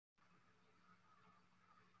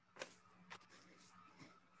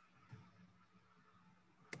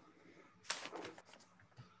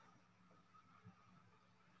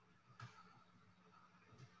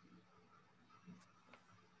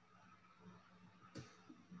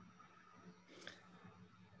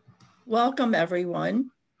Welcome,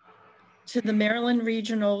 everyone, to the Maryland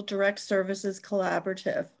Regional Direct Services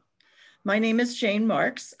Collaborative. My name is Jane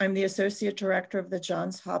Marks. I'm the Associate Director of the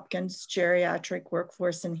Johns Hopkins Geriatric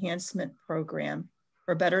Workforce Enhancement Program,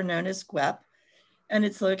 or better known as GWEP, and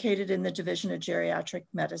it's located in the Division of Geriatric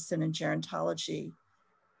Medicine and Gerontology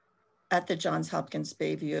at the Johns Hopkins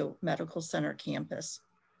Bayview Medical Center campus.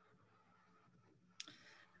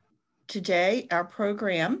 Today, our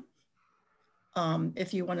program,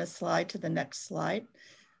 if you want to slide to the next slide,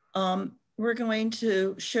 we're going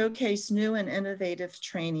to showcase new and innovative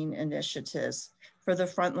training initiatives for the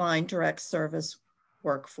frontline direct service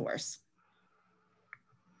workforce.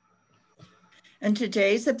 And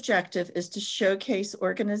today's objective is to showcase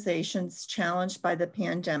organizations challenged by the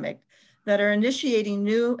pandemic that are initiating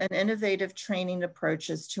new and innovative training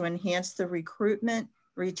approaches to enhance the recruitment,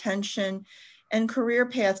 retention, and career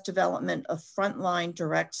path development of frontline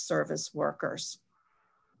direct service workers.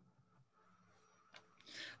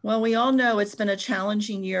 Well, we all know it's been a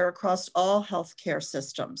challenging year across all healthcare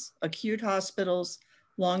systems, acute hospitals,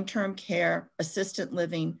 long-term care, assisted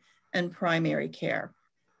living, and primary care,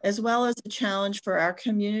 as well as a challenge for our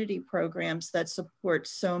community programs that support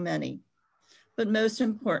so many. But most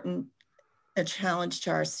important, a challenge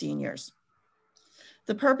to our seniors.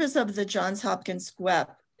 The purpose of the Johns Hopkins GWEP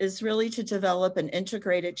is really to develop an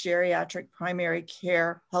integrated geriatric primary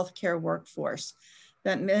care healthcare workforce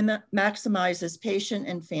that maximizes patient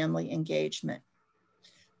and family engagement.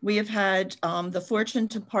 We have had the fortune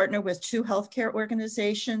to partner with 2 healthcare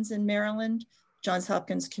organizations in Maryland, Johns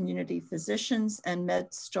Hopkins Community Physicians and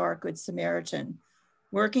MedStar Good Samaritan,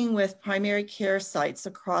 working with primary care sites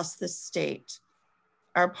across the state.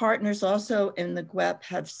 Our partners also in the GWEP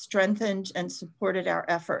have strengthened and supported our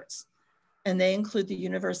efforts, and they include the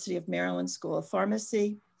University of Maryland School of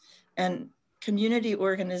Pharmacy and community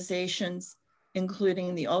organizations,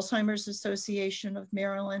 including the Alzheimer's Association of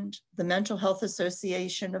Maryland, the Mental Health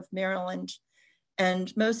Association of Maryland,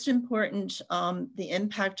 and most important, the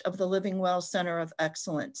impact of the Living Well Center of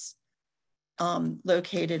Excellence,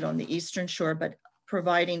 located on the Eastern Shore, but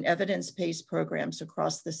providing evidence-based programs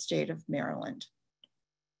across the state of Maryland.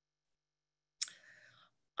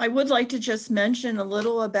 I would like to just mention a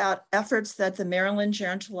little about efforts that the Maryland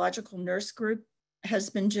Gerontological Nurse Group has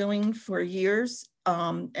been doing for years,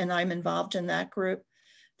 and I'm involved in that group.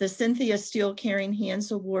 The Cynthia Steele Caring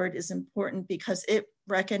Hands Award is important because it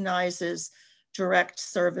recognizes direct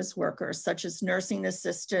service workers, such as nursing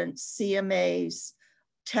assistants, CMAs,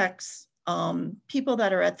 techs, people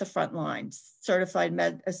that are at the front lines, certified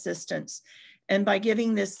med assistants. And by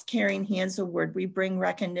giving this Caring Hands Award, we bring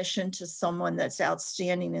recognition to someone that's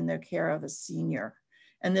outstanding in their care of a senior.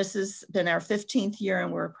 And this has been our 15th year,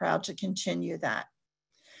 and we're proud to continue that.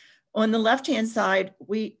 On the left-hand side,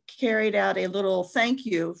 we carried out a little thank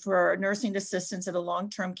you for our nursing assistants at a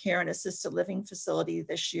long-term care and assisted living facility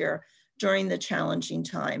this year during the challenging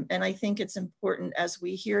time. And I think it's important, as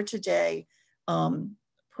we hear today,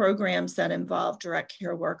 programs that involve direct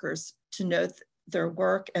care workers to note their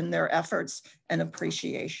work and their efforts and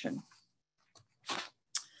appreciation.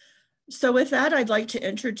 So with that, I'd like to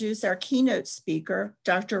introduce our keynote speaker,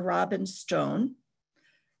 Dr. Robyn Stone.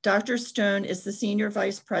 Dr. Stone is the Senior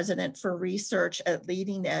Vice President for Research at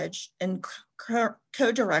LeadingAge and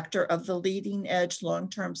co-director of the LeadingAge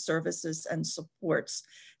Long-Term Services and Supports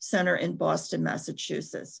Center in Boston,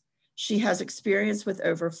 Massachusetts. She has experience with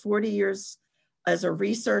over 40 years as a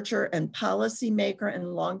researcher and policymaker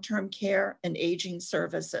in long-term care and aging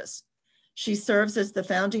services. She serves as the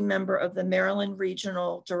founding member of the Maryland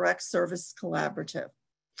Regional Direct Service Collaborative.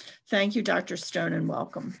 Thank you, Dr. Stone, and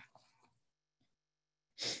welcome.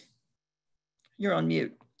 You're on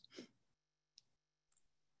mute.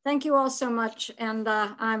 Thank you all so much. And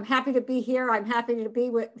I'm happy to be here. I'm happy to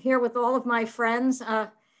be here with all of my friends,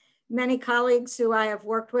 many colleagues who I have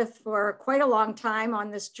worked with for quite a long time on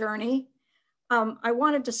this journey. I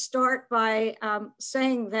wanted to start by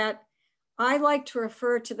saying that I like to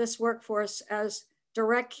refer to this workforce as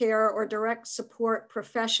direct care or direct support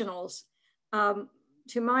professionals.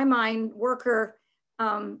 To my mind, worker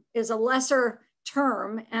is a lesser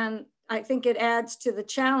term, and I think it adds to the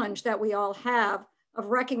challenge that we all have of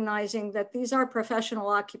recognizing that these are professional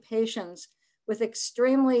occupations with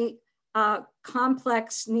extremely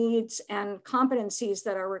complex needs and competencies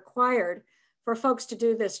that are required for folks to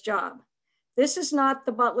do this job. This is not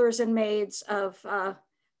the butlers and maids of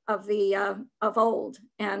old.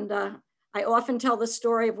 And I often tell the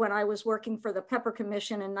story of when I was working for the Pepper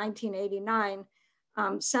Commission in 1989.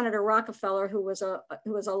 Senator Rockefeller, who was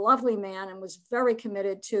a lovely man and was very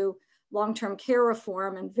committed to long-term care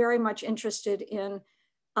reform and very much interested in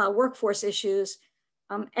workforce issues,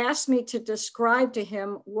 asked me to describe to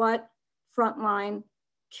him what frontline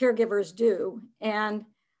caregivers do. And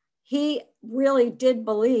he really did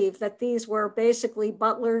believe that these were basically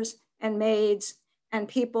butlers and maids and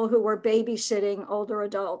people who were babysitting older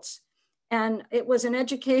adults. And it was an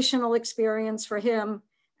educational experience for him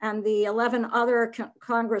and the 11 other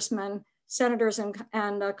congressmen, senators,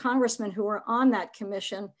 and congressmen who were on that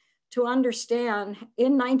commission to understand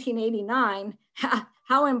in 1989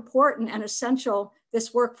 how important and essential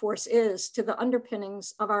this workforce is to the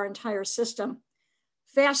underpinnings of our entire system.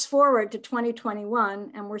 Fast forward to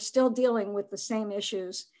 2021, and we're still dealing with the same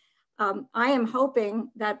issues. I am hoping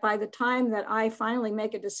that by the time that I finally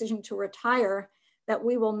make a decision to retire, that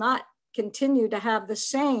we will not continue to have the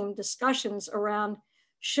same discussions around,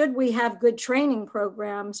 should we have good training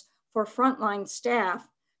programs for frontline staff?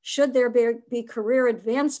 Should there be career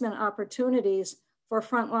advancement opportunities for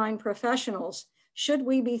frontline professionals? Should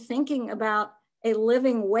we be thinking about a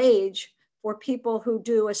living wage for people who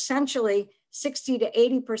do essentially 60 to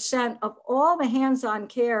 80% of all the hands-on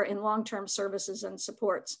care in long-term services and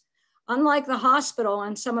supports? Unlike the hospital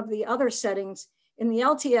and some of the other settings, in the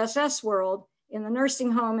LTSS world, in the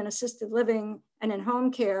nursing home and assisted living and in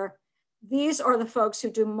home care, these are the folks who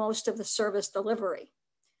do most of the service delivery.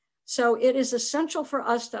 So it is essential for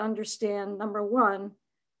us to understand, number one,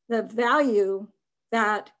 the value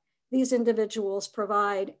that these individuals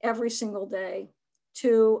provide every single day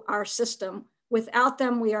to our system. Without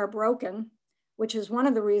them, we are broken, which is one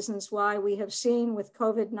of the reasons why we have seen with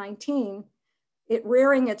COVID-19 it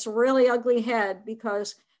rearing its really ugly head,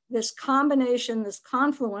 because this combination, this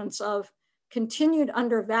confluence of continued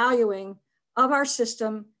undervaluing of our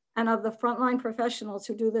system and of the frontline professionals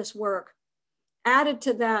who do this work, added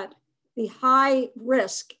to that the high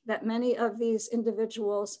risk that many of these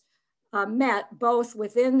individuals met, both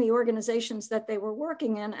within the organizations that they were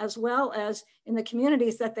working in, as well as in the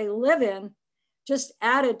communities that they live in, just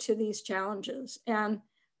added to these challenges. And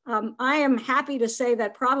I am happy to say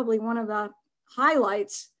that probably one of the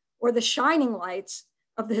highlights or the shining lights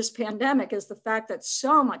of this pandemic is the fact that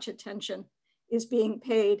so much attention is being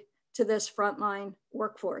paid to this frontline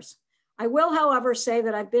workforce. I will, however, say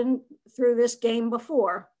that I've been through this game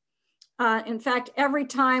before. In fact, every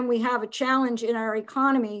time we have a challenge in our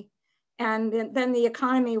economy and then the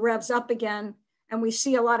economy revs up again and we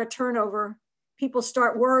see a lot of turnover, people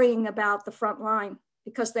start worrying about the front line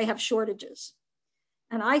because they have shortages.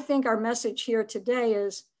 And I think our message here today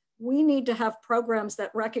is we need to have programs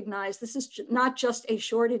that recognize this is not just a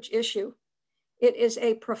shortage issue. It is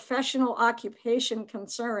a professional occupation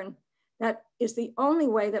concern that is the only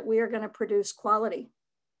way that we are going to produce quality.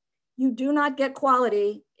 You do not get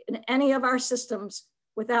quality in any of our systems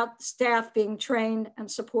without staff being trained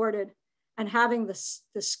and supported and having the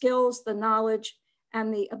skills, the knowledge,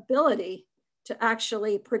 and the ability to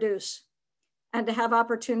actually produce and to have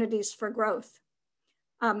opportunities for growth.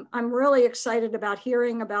 I'm really excited about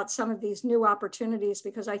hearing about some of these new opportunities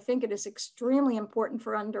because I think it is extremely important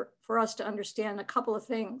for us to understand a couple of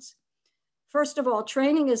things. First of all,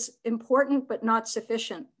 training is important but not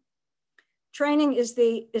sufficient. Training is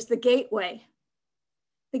the gateway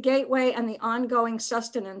and the ongoing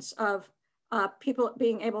sustenance of people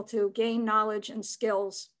being able to gain knowledge and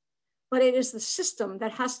skills, but it is the system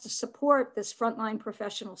that has to support this frontline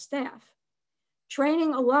professional staff.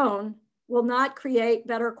 Training alone will not create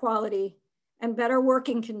better quality and better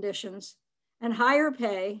working conditions and higher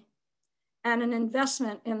pay and an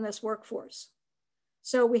investment in this workforce.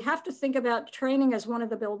 So we have to think about training as one of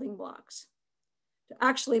the building blocks to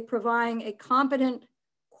actually providing a competent,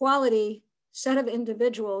 quality set of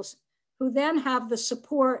individuals who then have the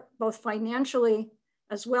support, both financially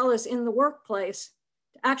as well as in the workplace,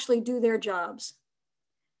 to actually do their jobs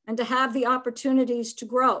and to have the opportunities to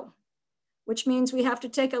grow, which means we have to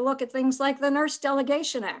take a look at things like the Nurse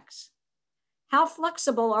Delegation Acts. How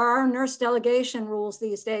flexible are our nurse delegation rules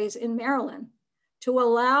these days in Maryland to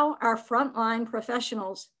allow our frontline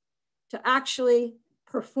professionals to actually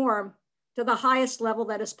perform to the highest level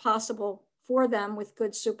that is possible for them with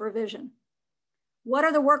good supervision? What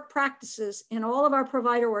are the work practices in all of our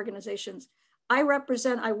provider organizations? I work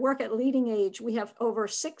at LeadingAge. We have over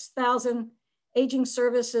 6,000 aging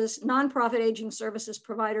services, nonprofit aging services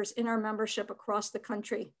providers in our membership across the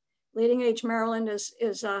country. LeadingAge Maryland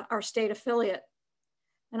is our state affiliate.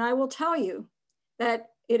 And I will tell you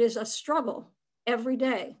that it is a struggle every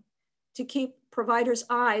day to keep providers'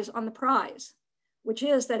 eyes on the prize, which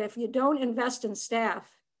is that if you don't invest in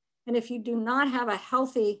staff, and if you do not have a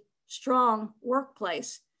healthy, strong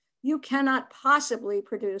workplace, you cannot possibly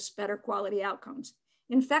produce better quality outcomes.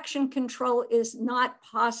 Infection control is not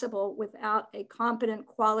possible without a competent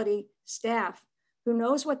quality staff who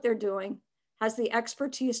knows what they're doing, has the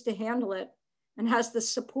expertise to handle it, and has the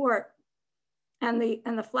support and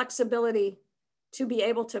the flexibility to be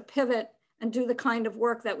able to pivot and do the kind of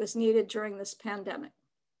work that was needed during this pandemic.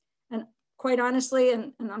 And quite honestly,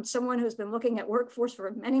 and I'm someone who's been looking at workforce for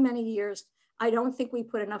many, many years, I don't think we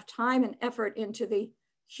put enough time and effort into the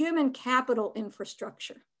human capital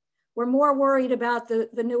infrastructure. We're more worried about the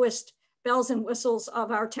newest bells and whistles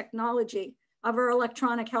of our technology, of our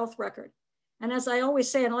electronic health record. And as I always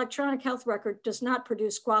say, an electronic health record does not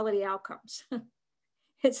produce quality outcomes.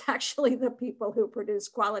 It's actually the people who produce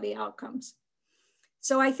quality outcomes.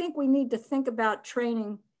 So I think we need to think about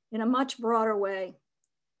training in a much broader way.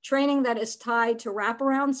 Training that is tied to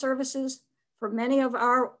wraparound services for many of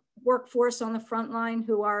our workforce on the front line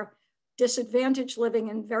who are disadvantaged, living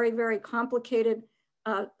in very, very complicated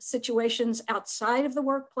situations outside of the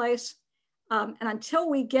workplace. And until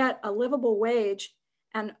we get a livable wage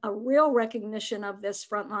and a real recognition of this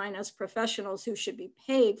frontline as professionals who should be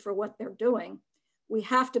paid for what they're doing, we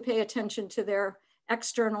have to pay attention to their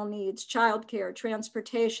external needs, childcare,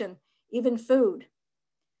 transportation, even food.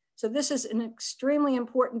 So this is an extremely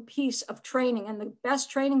important piece of training, and the best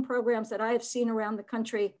training programs that I have seen around the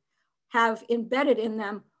country have embedded in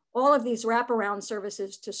them all of these wraparound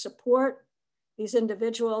services to support these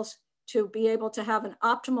individuals to be able to have an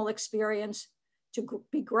optimal experience, to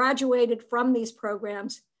be graduated from these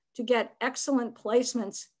programs, to get excellent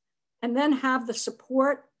placements, and then have the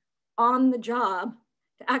support on the job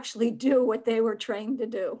to actually do what they were trained to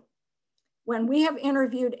do. When we have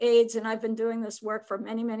interviewed aides, and I've been doing this work for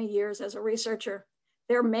many, many years as a researcher,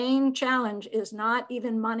 their main challenge is not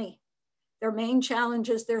even money. Their main challenge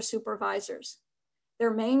is their supervisors.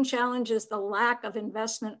 Their main challenge is the lack of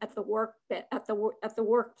investment at the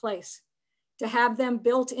workplace, to have them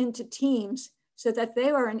built into teams so that they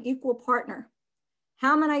are an equal partner.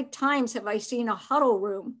 How many times have I seen a huddle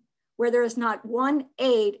room where there is not one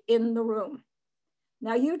aide in the room?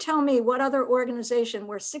 Now you tell me what other organization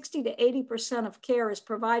where 60 to 80% of care is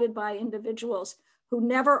provided by individuals who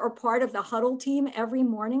never are part of the huddle team every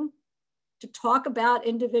morning to talk about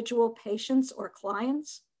individual patients or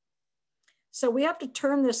clients. So we have to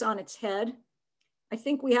turn this on its head. I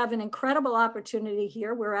think we have an incredible opportunity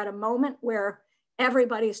here. We're at a moment where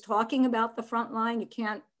everybody's talking about the front line. You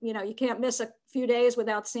can't miss a few days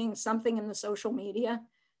without seeing something in the social media.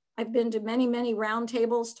 I've been to many, many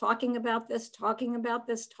roundtables talking about this, talking about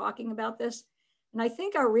this. And I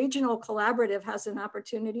think our regional collaborative has an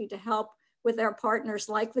opportunity to help with our partners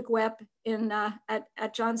like the GWEP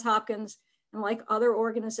at Johns Hopkins and like other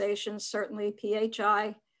organizations, certainly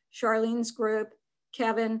PHI, Charlene's group,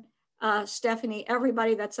 Kevin, Stephanie,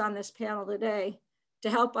 everybody that's on this panel today to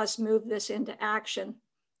help us move this into action.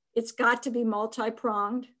 It's got to be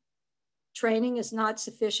multi-pronged. Training is not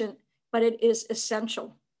sufficient, but it is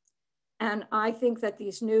essential. And I think that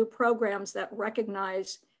these new programs that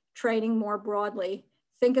recognize training more broadly,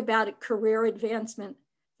 think about it, career advancement,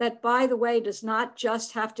 that by the way, does not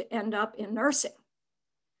just have to end up in nursing.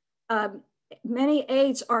 Many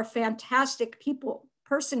aides are fantastic people,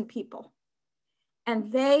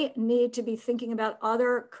 and they need to be thinking about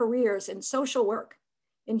other careers in social work,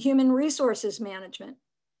 in human resources management,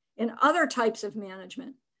 in other types of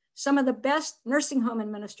management. Some of the best nursing home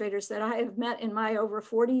administrators that I have met in my over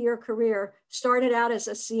 40-year career started out as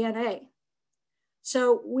a CNA.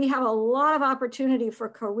 So we have a lot of opportunity for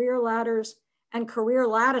career ladders and career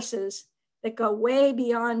lattices that go way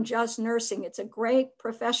beyond just nursing. It's a great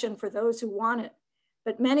profession for those who want it.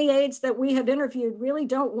 But many aides that we have interviewed really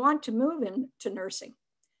don't want to move into nursing.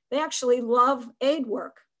 They actually love aide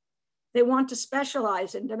work. They want to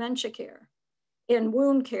specialize in dementia care, in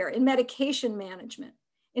wound care, in medication management,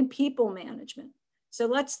 in people management. So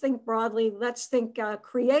let's think broadly, let's think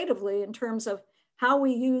creatively in terms of how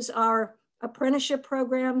we use our apprenticeship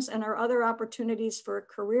programs and our other opportunities for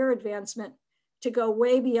career advancement to go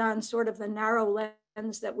way beyond sort of the narrow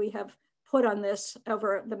lens that we have put on this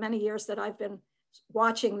over the many years that I've been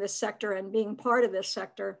watching this sector and being part of this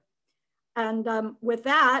sector. And with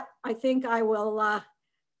that, I think I will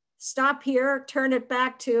stop here, turn it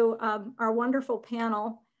back to our wonderful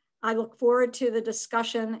panel. I look forward to the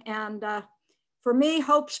discussion. And for me,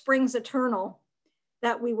 hope springs eternal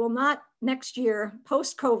that we will not next year,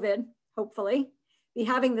 post-COVID, hopefully, be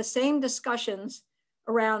having the same discussions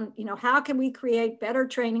around, how can we create better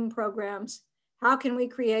training programs? How can we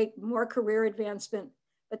create more career advancement?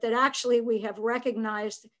 But that actually we have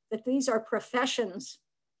recognized that these are professions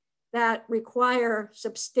that require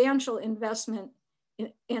substantial investment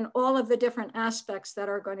in all of the different aspects that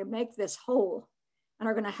are going to make this whole and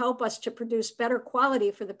are going to help us to produce better quality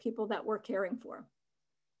for the people that we're caring for.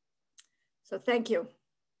 So thank you.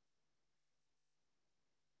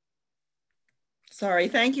 Sorry,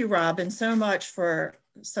 thank you, Robyn, so much for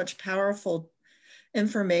such powerful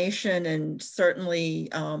information and certainly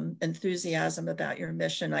enthusiasm about your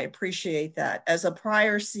mission. I appreciate that. As a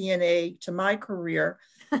prior CNA to my career,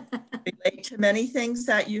 I relate to many things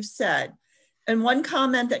that you've said. And one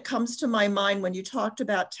comment that comes to my mind when you talked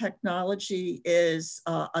about technology is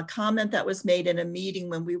a comment that was made in a meeting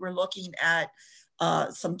when we were looking at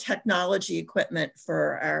some technology equipment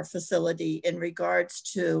for our facility in regards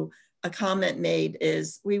to a comment made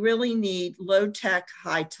is we really need low tech,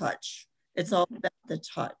 high touch. It's all about the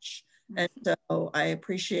touch. And so I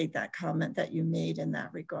appreciate that comment that you made in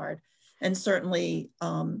that regard. And certainly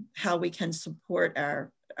how we can support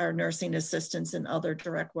our nursing assistants and other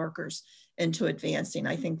direct workers into advancing.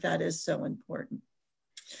 I think that is so important.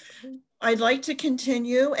 I'd like to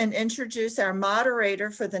continue and introduce our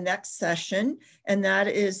moderator for the next session, and that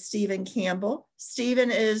is Stephen Campbell.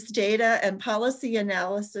 Stephen is data and policy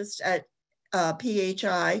analyst at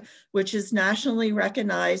PHI, which is nationally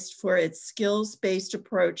recognized for its skills-based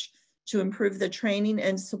approach to improve the training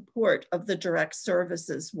and support of the direct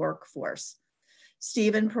services workforce.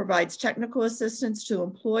 Stephen provides technical assistance to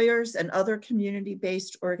employers and other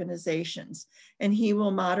community-based organizations, and he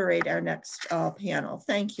will moderate our next panel.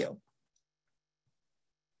 Thank you.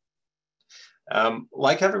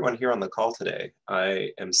 Like everyone here on the call today,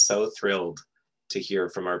 I am so thrilled to hear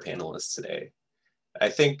from our panelists today. I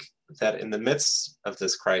think that in the midst of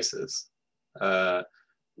this crisis,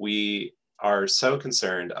 we are so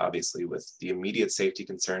concerned, obviously, with the immediate safety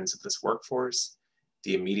concerns of this workforce,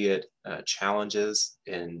 the immediate challenges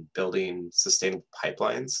in building sustainable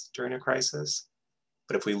pipelines during a crisis.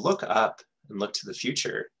 But if we look up and look to the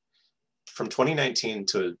future, from 2019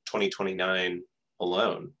 to 2029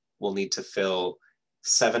 alone, we'll need to fill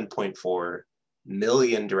 7.4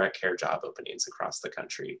 million direct care job openings across the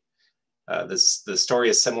country. The story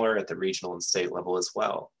is similar at the regional and state level as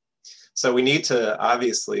well. So we need to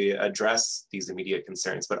obviously address these immediate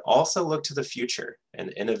concerns, but also look to the future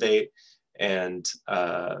and innovate and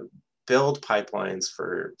build pipelines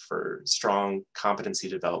for strong competency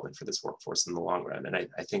development for this workforce in the long run. And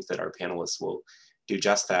I think that our panelists will do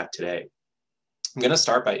just that today. I'm going to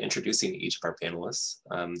start by introducing each of our panelists.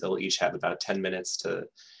 They'll each have about 10 minutes to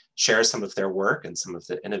share some of their work and some of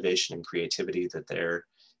the innovation and creativity that they're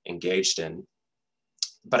engaged in.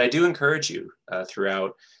 But I do encourage you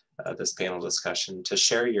throughout this panel discussion to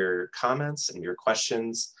share your comments and your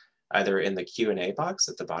questions either in the Q&A box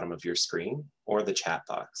at the bottom of your screen or the chat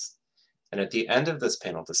box. And at the end of this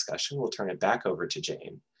panel discussion, we'll turn it back over to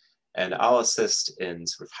Jane, and I'll assist in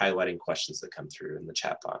sort of highlighting questions that come through in the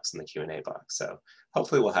chat box and the Q&A box. So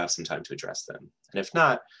hopefully we'll have some time to address them. And if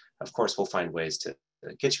not, of course, we'll find ways to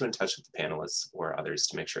get you in touch with the panelists or others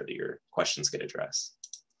to make sure that your questions get addressed.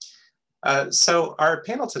 So our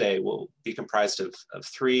panel today will be comprised of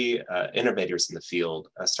three innovators in the field,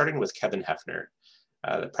 starting with Kevin Heffner,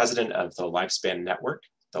 the president of the LifeSpanNetwork,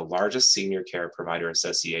 the largest senior care provider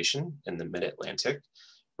association in the Mid-Atlantic,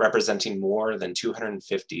 representing more than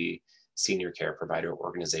 250 senior care provider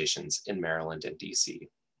organizations in Maryland and DC.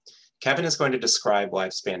 Kevin is going to describe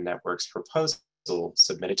LifeSpanNetwork's proposal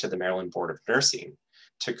submitted to the Maryland Board of Nursing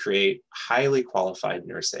to create highly qualified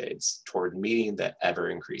nurse aides toward meeting the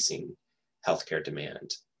ever-increasing healthcare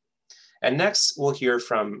demand. And next, we'll hear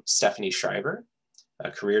from Stephanie Shriver, a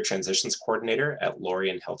career transitions coordinator at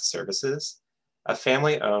Lorien Health Services, a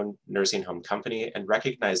family-owned nursing home company and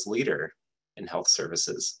recognized leader in health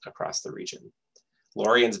services across the region.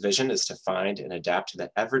 Lorien's vision is to find and adapt to the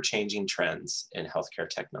ever-changing trends in healthcare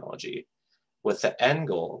technology, with the end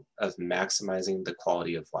goal of maximizing the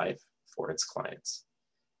quality of life for its clients.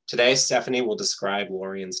 Today, Stephanie will describe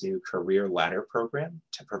Lorien's new Career Ladder program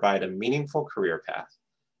to provide a meaningful career path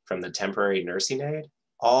from the temporary nursing aide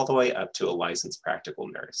all the way up to a licensed practical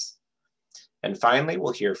nurse. And finally,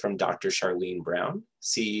 we'll hear from Dr. Charlene Brown,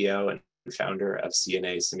 CEO and founder of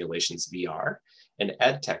CNA Simulations VR, an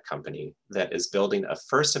ed tech company that is building a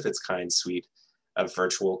first of its kind suite of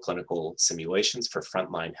virtual clinical simulations for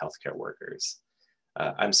frontline healthcare workers.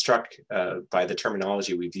 I'm struck by the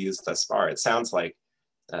terminology we've used thus far. It sounds like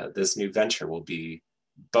this new venture will be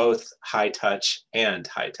both high touch and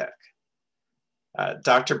high tech.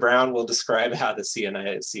 Dr. Brown will describe how the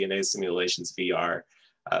CNA Simulations VR,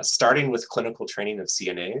 starting with clinical training of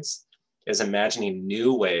CNAs, is imagining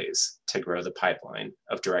new ways to grow the pipeline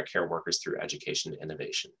of direct care workers through education and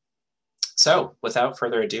innovation. So without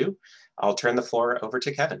further ado, I'll turn the floor over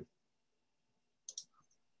to Kevin.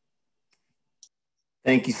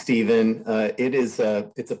 Thank you, Stephen. It's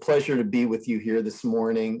a pleasure to be with you here this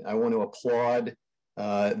morning. I want to applaud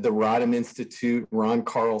the Rodham Institute, Ron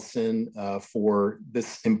Carlson, for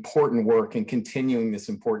this important work and continuing this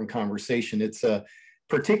important conversation. It's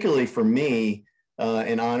particularly for me,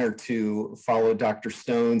 an honor to follow Dr.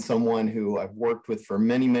 Stone, someone who I've worked with for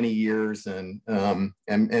many, many years, and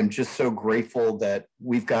am just so grateful that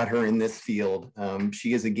we've got her in this field.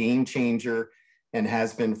 She is a game changer and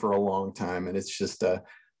has been for a long time, and it's just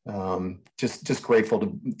just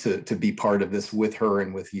grateful to be part of this with her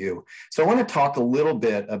and with you. So I want to talk a little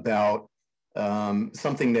bit about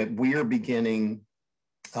something that we are beginning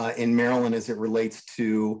in Maryland as it relates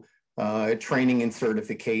to training and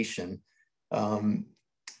certification.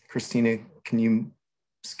 Christina, can you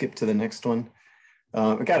skip to the next one?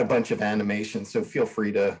 I've got a bunch of animations, so feel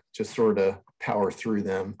free to just sort of power through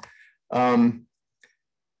them.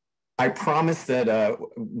 I promise that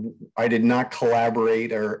I did not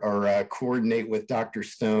collaborate or coordinate with Dr.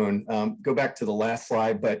 Stone. Go back to the last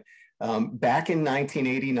slide, but back in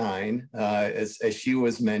 1989, as she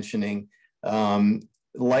was mentioning,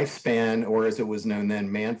 LifeSpan, or as it was known then,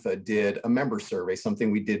 MANFA, did a member survey,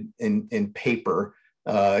 something we did in paper,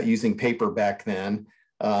 using paper back then.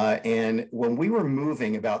 And when we were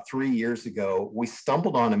moving about 3 years ago, we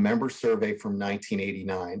stumbled on a member survey from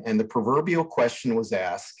 1989. And the proverbial question was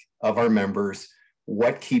asked of our members,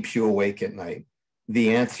 what keeps you awake at night?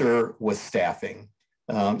 The answer was staffing.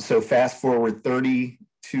 So fast forward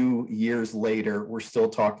 32 years later, we're still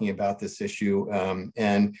talking about this issue.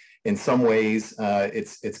 And in some ways,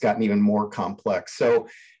 it's gotten even more complex. So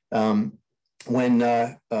when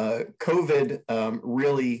COVID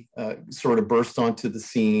really sort of burst onto the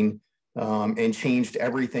scene and changed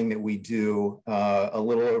everything that we do a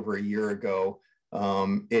little over a year ago,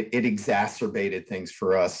 it exacerbated things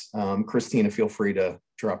for us. Christina, feel free to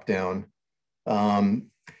drop down.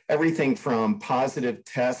 Everything from positive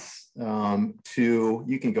tests to,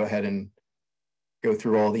 you can go ahead and go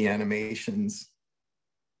through all the animations.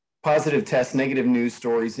 Positive tests, negative news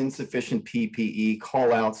stories, insufficient PPE,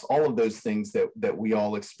 call outs, all of those things that we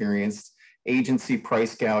all experienced. Agency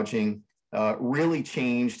price gouging really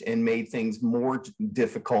changed and made things more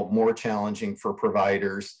difficult, more challenging for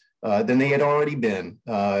providers than they had already been,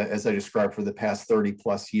 as I described, for the past 30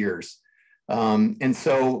 plus years. And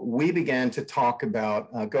so we began to talk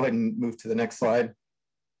about, go ahead and move to the next slide,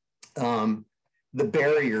 the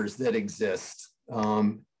barriers that exist.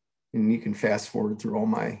 And you can fast forward through all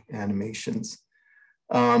my animations.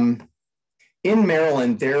 In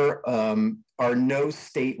Maryland, there are no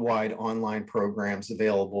statewide online programs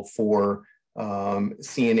available for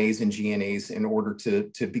CNAs and GNAs in order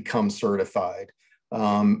to become certified.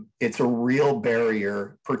 It's a real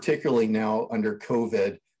barrier, particularly now under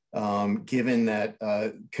COVID, given that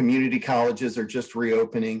community colleges are just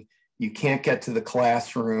reopening. You can't get to the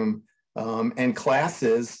classroom. And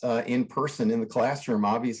classes in person in the classroom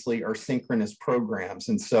obviously are synchronous programs.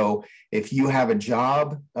 And so if you have a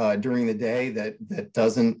job during the day that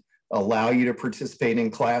doesn't allow you to participate in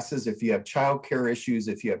classes, if you have childcare issues,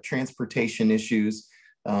 if you have transportation issues,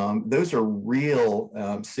 those are real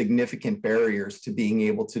significant barriers to being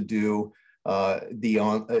able to do the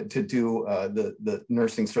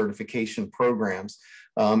nursing certification programs.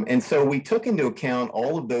 And so we took into account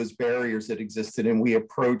all of those barriers that existed, and we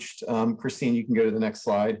approached, Christine, you can go to the next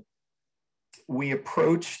slide. We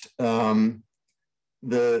approached the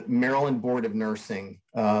Maryland Board of Nursing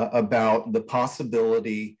about the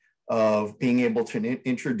possibility of being able to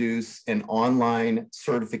introduce an online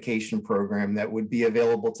certification program that would be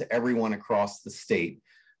available to everyone across the state,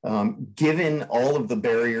 given all of the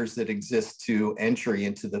barriers that exist to entry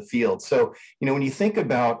into the field. So, you know, when you think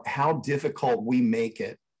about how difficult we make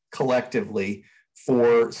it collectively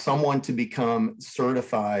for someone to become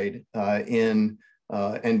certified and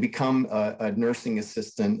become a nursing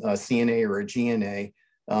assistant, a CNA or a GNA,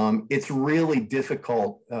 it's really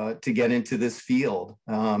difficult to get into this field.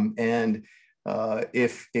 And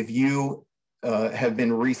if you have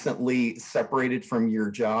been recently separated from your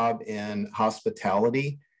job in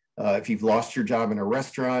hospitality, if you've lost your job in a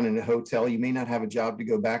restaurant, in a hotel, you may not have a job to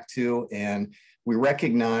go back to. And we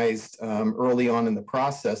recognized early on in the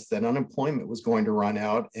process that unemployment was going to run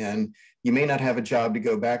out and you may not have a job to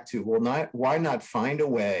go back to. Well, why not find a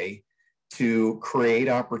way to create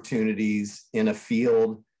opportunities in a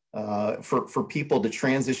field for people to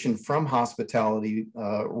transition from hospitality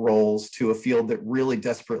roles to a field that really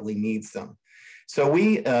desperately needs them. So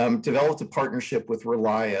we developed a partnership with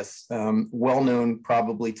Relias, well known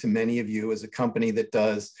probably to many of you as a company that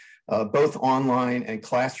does both online and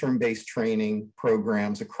classroom-based training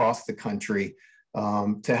programs across the country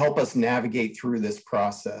to help us navigate through this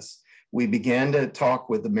process. we began to talk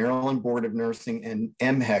with the Maryland Board of Nursing and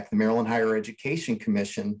MHEC, the Maryland Higher Education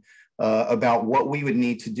Commission, about what we would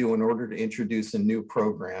need to do in order to introduce a new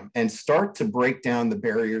program and start to break down the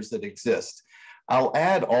barriers that exist. I'll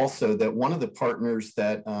add also that one of the partners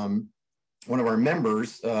that, one of our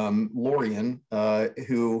members, Lorien,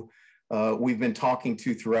 who we've been talking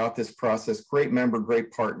to throughout this process, great member,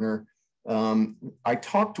 great partner. I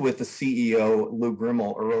talked with the CEO, Lou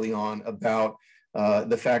Grimmel, early on about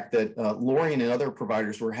the fact that Lorien and other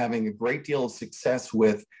providers were having a great deal of success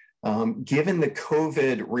with, given the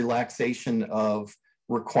COVID relaxation of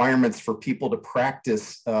requirements for people to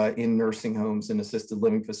practice in nursing homes and assisted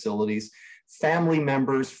living facilities, family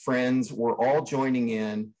members, friends were all joining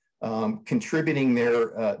in, contributing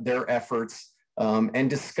their efforts, and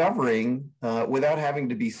discovering, without having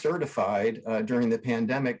to be certified during the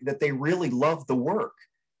pandemic, that they really loved the work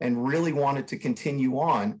and really wanted to continue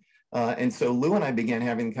on. And so Lou and I began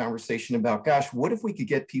having a conversation about, gosh, what if we could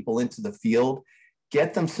get people into the field,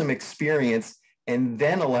 get them some experience, and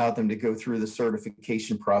then allow them to go through the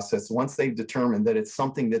certification process once they've determined that it's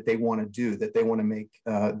something that they want to do, that they want to make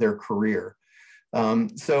their career.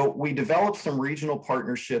 So we developed some regional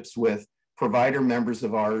partnerships with provider members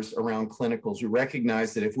of ours around clinicals. We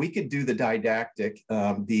recognized that if we could do the didactic,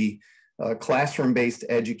 the classroom-based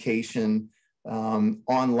education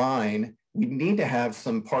online, we need to have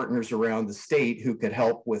some partners around the state who could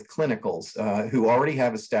help with clinicals, who already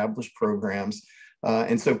have established programs.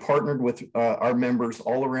 And so partnered with our members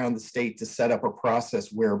all around the state to set up a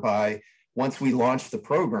process whereby once we launch the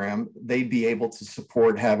program, they'd be able to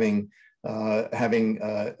support having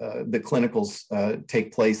the clinicals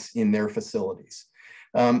take place in their facilities.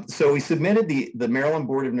 So we submitted the Maryland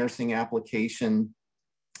Board of Nursing application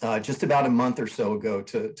just about a month or so ago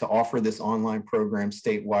to offer this online program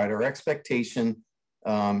statewide. Our expectation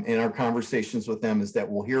in our conversations with them is that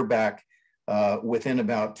we'll hear back within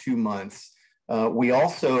about 2 months. We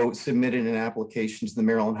also submitted an application to the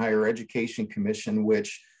Maryland Higher Education Commission,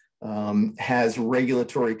 which has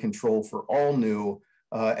regulatory control for all new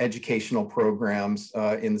educational programs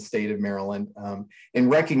in the state of Maryland, and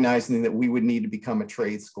recognizing that we would need to become a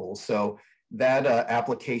trade school. So that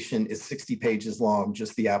application is 60 pages long,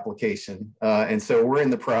 just the application. And so we're in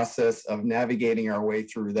the process of navigating our way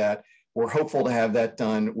through that. We're hopeful to have that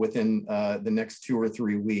done within the next 2 or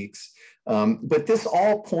 3 weeks. But this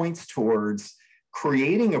all points towards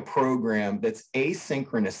creating a program that's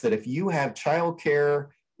asynchronous, that if you have childcare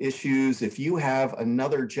issues, if you have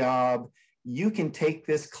another job, you can take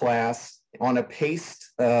this class on a paced,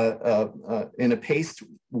 in a paced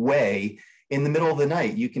way in the middle of the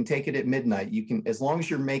night. You can take it at midnight. You can, as long as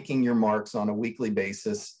you're making your marks on a weekly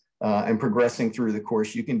basis and progressing through the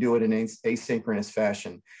course, you can do it in an asynchronous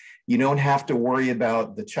fashion. You don't have to worry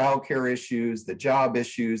about the childcare issues, the job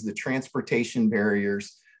issues, the transportation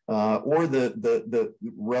barriers, or the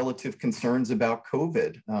relative concerns about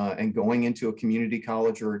COVID and going into a community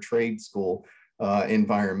college or a trade school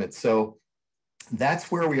environment. So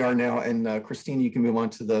that's where we are now. And Christine, you can move on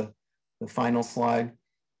to the final slide.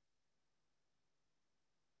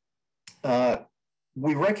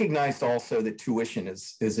 We recognized also that tuition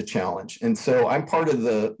is a challenge. And so I'm part of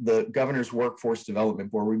the Governor's Workforce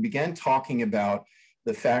Development Board. We began talking about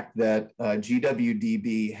the fact that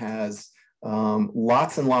GWDB has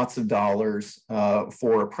lots and lots of dollars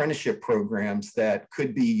for apprenticeship programs that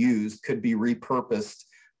could be used, could be repurposed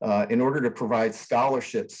in order to provide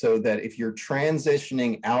scholarships, so that if you're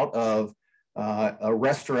transitioning out of a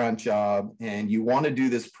restaurant job and you want to do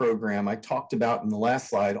this program, I talked about in the last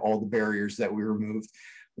slide all the barriers that we removed.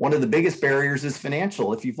 One of the biggest barriers is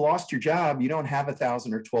financial. If you've lost your job, you don't have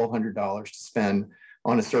 $1,000 or $1,200 to spend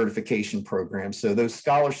on a certification program. So those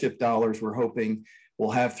scholarship dollars we're hoping we'll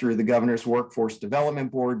have through the Governor's Workforce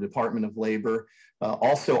Development Board, Department of Labor.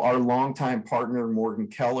 Also, our longtime partner, Morgan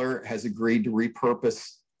Keller, has agreed to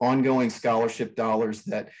repurpose ongoing scholarship dollars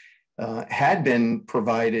that had been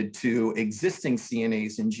provided to existing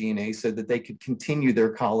CNAs and GNAs so that they could continue their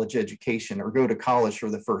college education or go to college for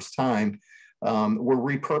the first time.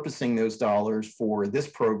 We're repurposing those dollars for this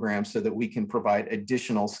program so that we can provide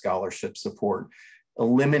additional scholarship support,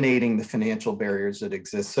 eliminating the financial barriers that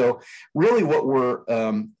exist. So really what we're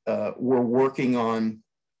working on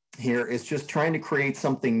here is just trying to create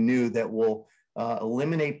something new that will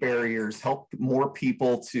eliminate barriers, help more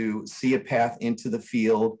people to see a path into the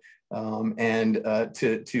field, and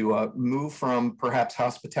to move from perhaps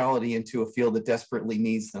hospitality into a field that desperately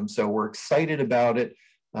needs them. So we're excited about it.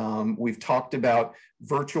 We've talked about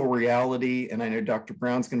virtual reality, and I know Dr.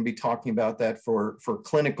 Brown's going to be talking about that for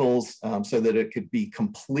clinicals, so that it could be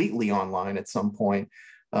completely online at some point.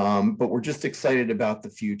 but we're just excited about the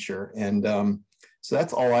future. And so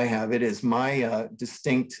that's all I have. It is my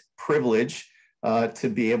distinct privilege to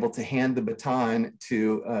be able to hand the baton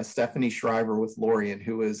to Stephanie Shriver with Lorien,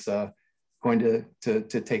 who is going to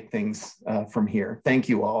take things from here. Thank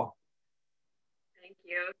you all. Thank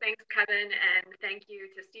you. Thanks, Kevin, and thank you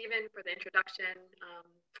to Stephen for the introduction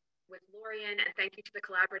with Lorien, and thank you to the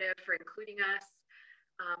collaborative for including us.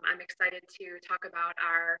 I'm excited to talk about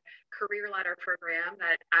our career ladder program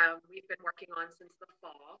that we've been working on since the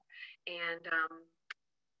fall. And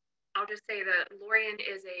I'll just say that Lorien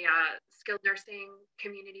is a skilled nursing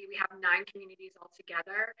community. We have 9 communities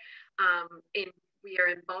altogether. We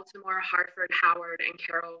are in Baltimore, Hartford, Howard, and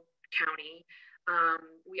Carroll County.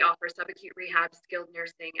 We offer subacute rehab, skilled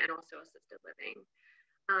nursing, and also assisted living.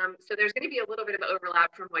 So there's going to be a little bit of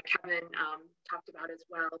overlap from what Kevin talked about as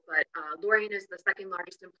well, but Lorien is the 2nd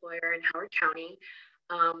largest employer in Howard County,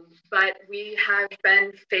 but we have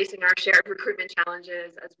been facing our share of recruitment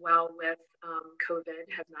challenges as well with COVID,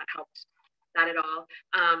 has not helped that at all.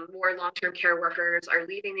 More long-term care workers are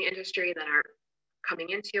leaving the industry than are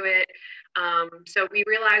coming into it. So we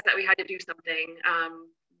realized that we had to do something.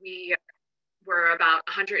 We were about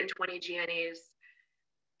 120 GNAs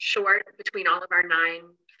short between all of our 9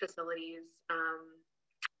 facilities.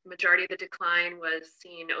 Majority of the decline was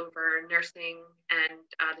seen over nursing and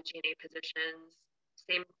the GNA positions.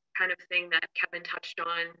 Same kind of thing that Kevin touched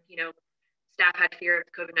on. You know, staff had fear of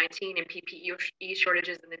COVID-19 and PPE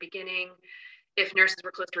shortages in the beginning. If nurses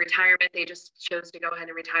were close to retirement, they just chose to go ahead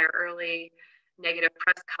and retire early. Negative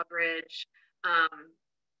press coverage,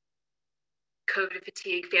 COVID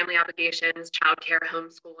fatigue, family obligations, childcare,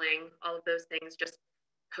 homeschooling, all of those things just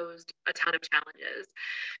posed a ton of challenges.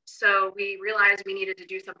 So we realized we needed to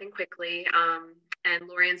do something quickly, and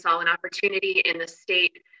Lorien saw an opportunity in the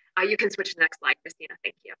state. You can switch to the next slide, Christina,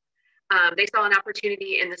 thank you. They saw an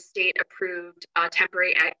opportunity in the state approved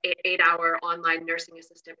temporary 8-hour online nursing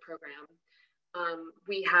assistant program.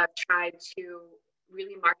 We have tried to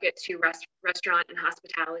really market to restaurant and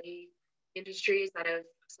hospitality industries that have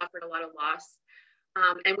suffered a lot of loss.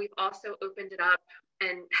 And we've also opened it up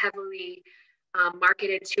and heavily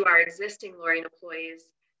marketed to our existing Lorien employees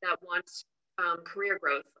that want career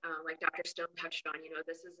growth, like Dr. Stone touched on. You know,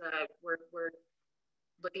 this is we're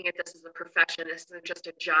looking at this as a profession. This isn't just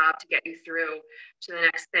a job to get you through to the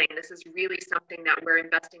next thing. This is really something that we're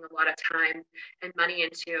investing a lot of time and money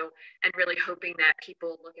into, and really hoping that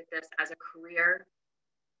people look at this as a career.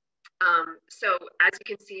 So as you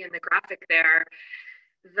can see in the graphic there,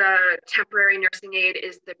 the temporary nursing aid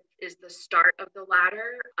is the start of the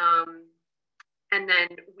ladder. And then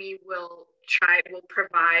we'll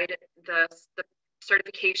provide the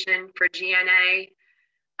certification for GNA.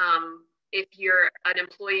 If you're an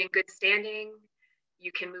employee in good standing,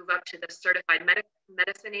 you can move up to the certified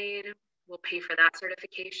medicine aid. We'll pay for that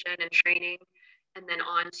certification and training, and then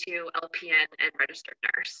on to LPN and registered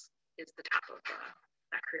nurse is the top of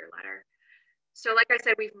that career ladder. So like I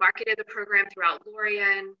said, we've marketed the program throughout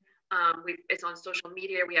Lorien. It's on social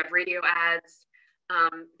media. We have radio ads.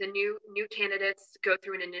 The new candidates go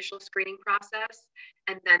through an initial screening process,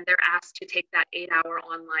 and then they're asked to take that 8-hour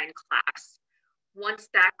online class. Once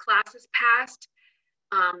that class is passed,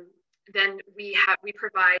 then we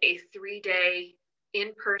provide a 3-day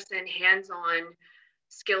in-person hands-on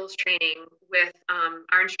skills training with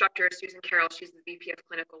our instructor, Susan Carroll. She's the VP of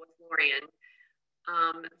Clinical with Lorien.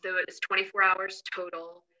 Though it's 24 hours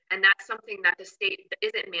total, and that's something that the state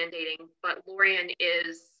isn't mandating, but Lorien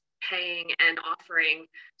is paying and offering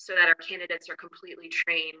so that our candidates are completely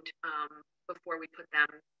trained before we put them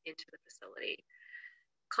into the facility.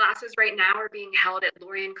 Classes right now are being held at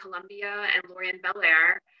Lorien Columbia and Lorien Bel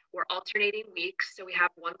Air. We're alternating weeks, so we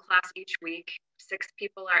have 1 class each week. 6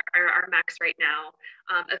 people are our max right now.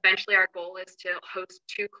 Eventually, our goal is to host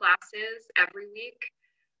 2 classes every week.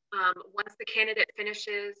 Once the candidate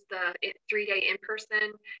finishes the 3-day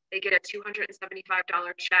in-person, they get a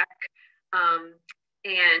 $275 check.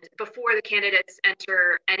 And before the candidates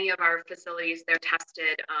enter any of our facilities, they're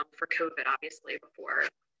tested for COVID, obviously, before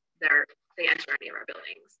they enter any of our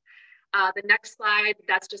buildings. The next slide,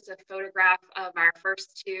 that's just a photograph of our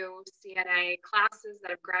first 2 CNA classes that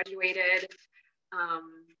have graduated.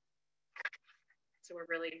 So we're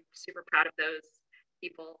really super proud of those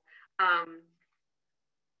people.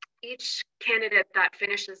 Each candidate that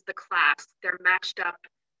finishes the class, they're matched up.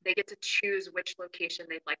 They get to choose which location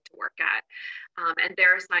they'd like to work at, and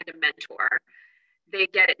they're assigned a mentor. They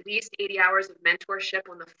get at least 80 hours of mentorship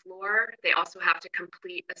on the floor. They also have to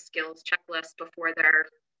complete a skills checklist before they're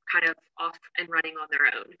kind of off and running on their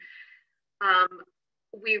own.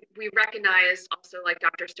 we recognize also, like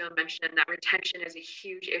Dr. Stone mentioned, that retention is a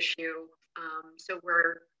huge issue. So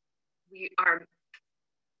we are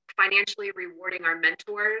financially rewarding our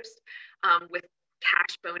mentors with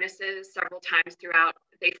cash bonuses several times throughout.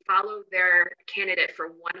 They follow their candidate for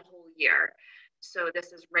one whole year. So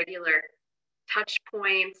this is regular touch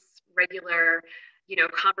points, regular,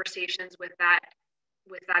 conversations with that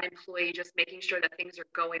employee, just making sure that things are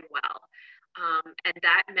going well. And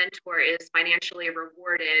that mentor is financially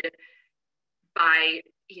rewarded by,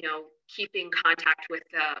 keeping contact with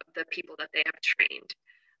the people that they have trained.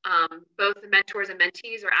 Both the mentors and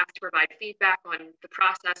mentees are asked to provide feedback on the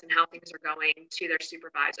process and how things are going to their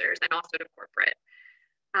supervisors and also to corporate.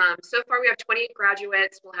 So far, we have 28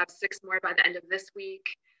 graduates. We'll have 6 more by the end of this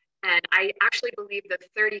week. And I actually believe the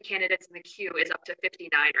 30 candidates in the queue is up to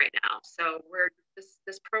 59 right now. So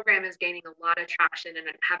this program is gaining a lot of traction and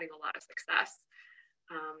having a lot of success.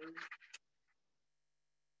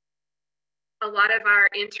 A lot of our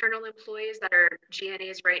internal employees that are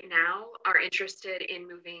GNAs right now are interested in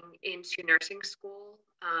moving into nursing school.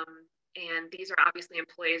 And these are obviously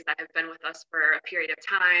employees that have been with us for a period of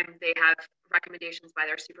time. They have recommendations by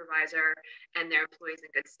their supervisor and their employees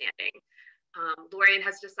in good standing. Lorien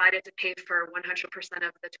has decided to pay for 100%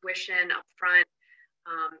 of the tuition up front.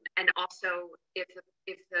 And also if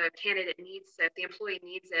the candidate needs it, if the employee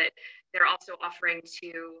needs it, they're also offering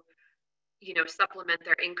to supplement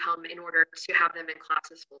their income in order to have them in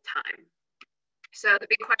classes full time. So the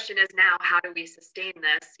big question is now, how do we sustain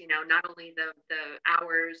this? Not only the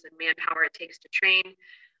hours and manpower it takes to train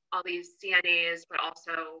all these CNAs, but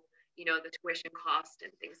also, the tuition cost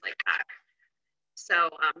and things like that. So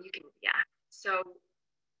So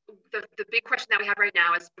the big question that we have right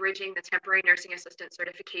now is bridging the temporary nursing assistant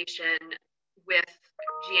certification with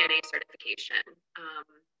GNA certification.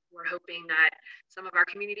 We're hoping that some of our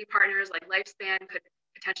community partners like LifeSpan could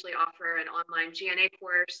potentially offer an online GNA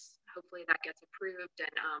course. Hopefully that gets approved,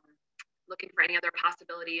 and looking for any other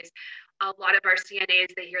possibilities. A lot of our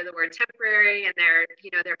CNAs, they hear the word temporary and they're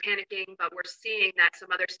panicking, but we're seeing that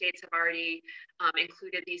some other states have already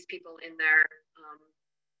included these people in their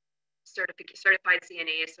certified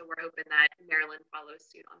CNAs. So we're hoping that Maryland follows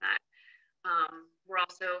suit on that. We're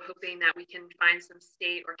also hoping that we can find some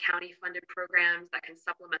state or county funded programs that can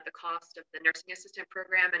supplement the cost of the nursing assistant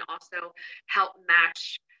program and also help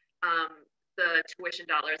match the tuition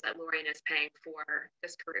dollars that Lorien is paying for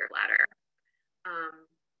this career ladder.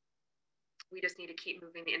 We just need to keep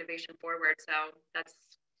moving the innovation forward. So that's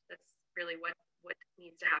really what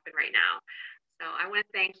needs to happen right now. So I want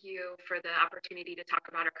to thank you for the opportunity to talk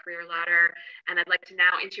about our career ladder. And I'd like to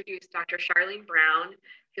now introduce Dr. Charlene Brown,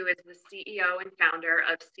 who is the CEO and founder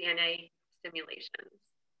of CNA Simulations.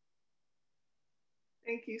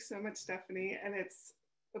 Thank you so much, Stephanie. And it's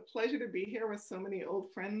a pleasure to be here with so many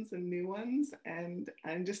old friends and new ones. And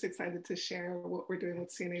I'm just excited to share what we're doing with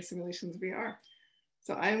CNA Simulations VR.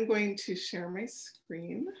 So I'm going to share my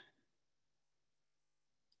screen.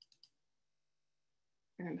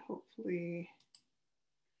 And hopefully,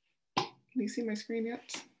 can you see my screen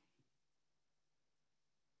yet?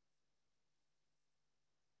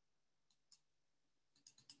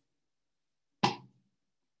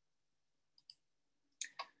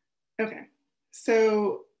 Okay,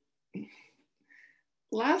 so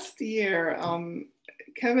last year,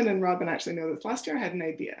 Kevin and Robyn actually know this. Last year I had an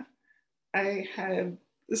idea. I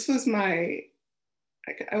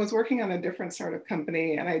was working on a different startup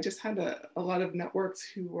company, and I just had a lot of networks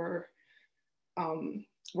who were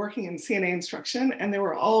working in CNA instruction, and they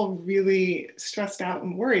were all really stressed out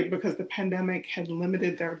and worried because the pandemic had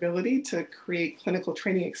limited their ability to create clinical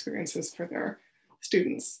training experiences for their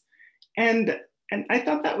students. And I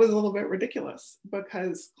thought that was a little bit ridiculous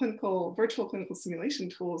because virtual clinical simulation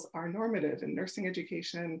tools are normative in nursing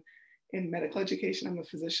education, in medical education. I'm a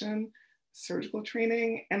physician, surgical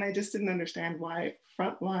training, and I just didn't understand why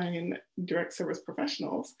frontline direct service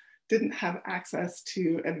professionals didn't have access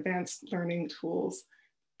to advanced learning tools,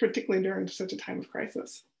 particularly during such a time of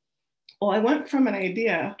crisis. Well, I went from an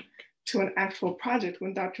idea to an actual project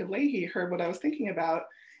when Dr. Leahy heard what I was thinking about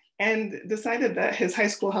and decided that his high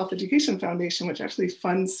school health education foundation, which actually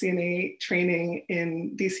funds CNA training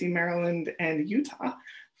in DC, Maryland, and Utah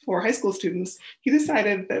for high school students, he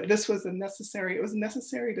decided that it was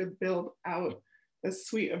necessary to build out a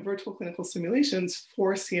suite of virtual clinical simulations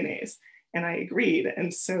for CNAs. And I agreed.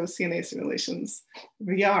 And so CNA Simulations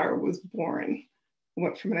VR was born.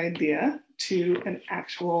 Went from an idea to an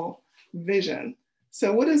actual vision.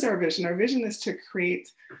 So what is our vision? Our vision is to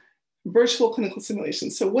create virtual clinical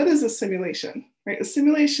simulations. So what is a simulation, right? A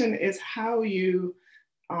simulation is how you,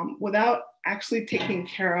 without actually taking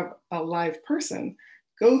care of a live person,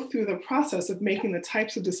 go through the process of making the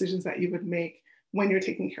types of decisions that you would make when you're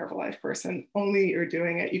taking care of a live person, only you're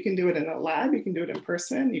doing it. You can do it in a lab, you can do it in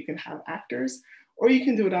person, you can have actors, or you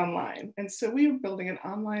can do it online. And so we are building an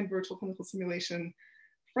online virtual clinical simulation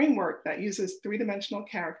framework that uses three-dimensional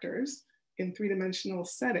characters in three-dimensional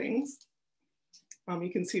settings.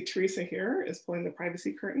 You can see Teresa here is pulling the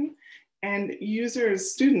privacy curtain, and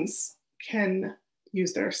users, students can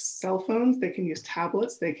use their cell phones, they can use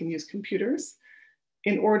tablets, they can use computers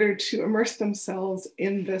in order to immerse themselves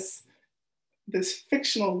in this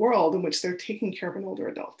fictional world in which they're taking care of an older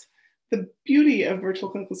adult. The beauty of virtual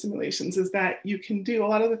clinical simulations is that you can do a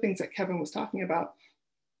lot of the things that Kevin was talking about.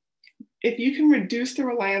 If you can reduce the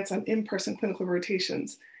reliance on in-person clinical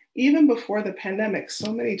rotations, even before the pandemic,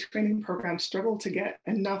 so many training programs struggle to get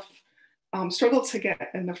enough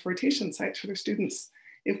rotation sites for their students.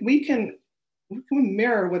 If we can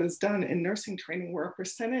mirror what is done in nursing training, where a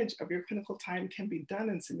percentage of your clinical time can be done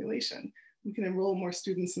in simulation, we can enroll more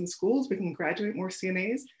students in schools, we can graduate more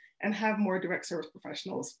CNAs, and have more direct service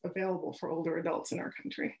professionals available for older adults in our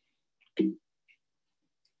country.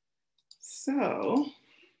 So,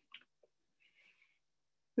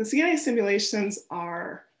 the CNA simulations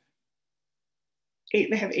are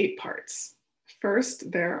they have 8 parts.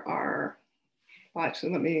 First, there are, well,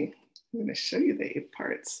 actually, I'm going to show you the 8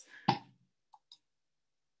 parts.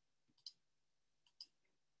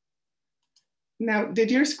 Now, did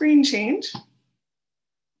your screen change?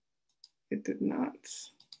 It did not.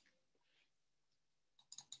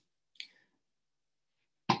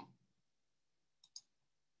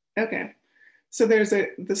 Okay, so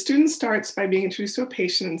the student starts by being introduced to a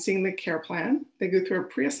patient and seeing the care plan. They go through a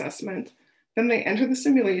pre-assessment, then they enter the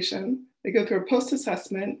simulation, they go through a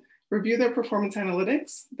post-assessment, review their performance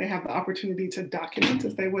analytics. They have the opportunity to document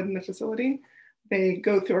as they would in the facility. They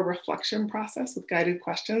go through a reflection process with guided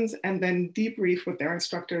questions, and then debrief with their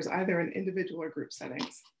instructors, either in individual or group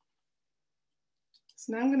settings.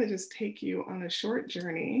 So now I'm going to just take you on a short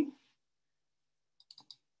journey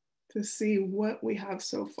to see what we have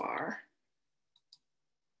so far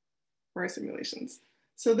for our simulations.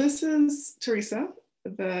 So this is Teresa,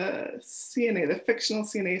 the CNA, the fictional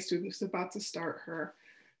CNA student who's about to start her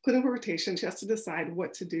clinical rotation. She has to decide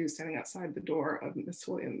what to do standing outside the door of Miss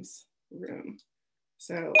Williams' room.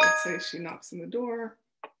 So let's say she knocks on the door,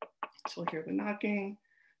 she'll hear the knocking,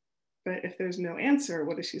 but if there's no answer,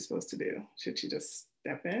 what is she supposed to do? Should she just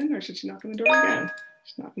step in, or should she knock on the door again?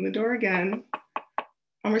 She's knocking the door again.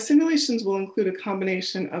 Our simulations will include a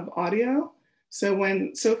combination of audio. So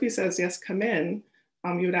when Sophie says, yes, come in,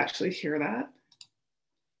 you would actually hear that.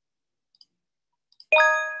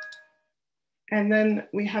 And then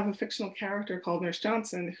we have a fictional character called Nurse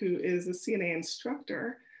Johnson, who is a CNA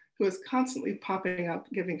instructor who is constantly popping up,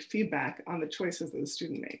 giving feedback on the choices that the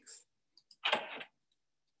student makes.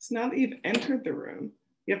 So now that you've entered the room,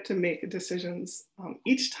 you have to make decisions.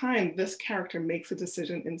 Each time this character makes a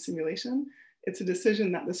decision in simulation, it's a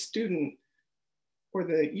decision that the student or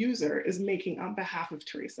the user is making on behalf of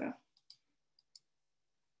Teresa.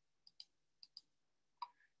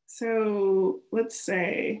 So let's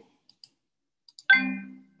say,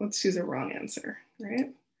 let's choose a wrong answer,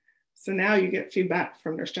 right? So now you get feedback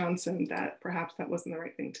from Nurse Johnson that perhaps that wasn't the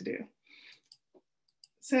right thing to do.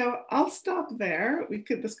 So I'll stop there.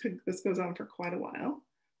 This goes on for quite a while,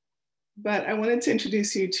 but I wanted to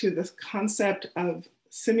introduce you to this concept of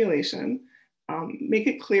simulation. Make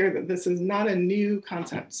it clear that this is not a new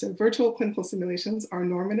concept. So virtual clinical simulations are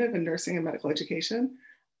normative in nursing and medical education.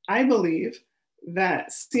 I believe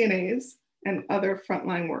that CNAs and other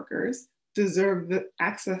frontline workers deserve the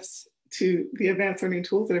access to the advanced learning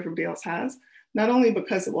tools that everybody else has, not only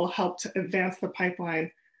because it will help to advance the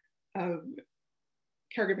pipeline of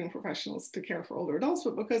caregiving professionals to care for older adults,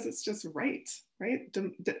 but because it's just right?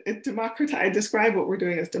 I describe what we're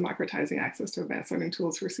doing as democratizing access to advanced learning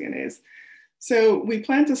tools for CNAs. So we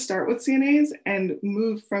plan to start with CNAs and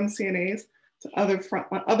move from CNAs to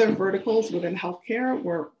other verticals within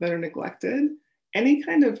healthcare that are neglected. Any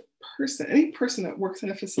kind of person, any person that works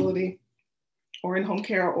in a facility or in home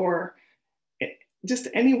care or just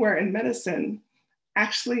anywhere in medicine,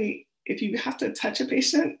 actually, if you have to touch a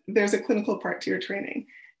patient, there's a clinical part to your training.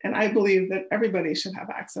 And I believe that everybody should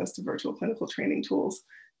have access to virtual clinical training tools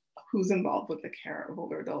who's involved with the care of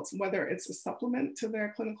older adults, whether it's a supplement to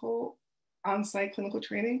their on-site clinical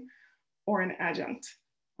training or an adjunct.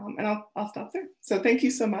 And I'll stop there. So thank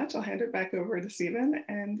you so much. I'll hand it back over to Stephen,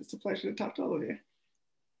 and it's a pleasure to talk to all of you.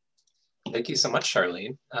 Thank you so much,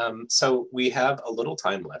 Charlene. So we have a little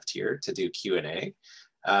time left here to do Q&A.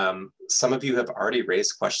 Some of you have already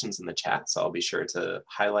raised questions in the chat, so I'll be sure to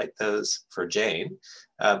highlight those for Jane.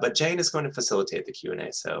 But Jane is going to facilitate the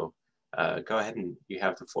Q&A, so go ahead and you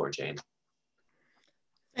have the floor, Jane.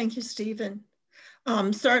 Thank you, Stephen.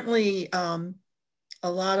 Certainly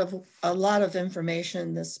a lot of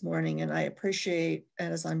information this morning, and I appreciate,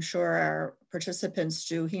 as I'm sure our participants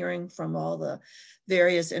do, hearing from all the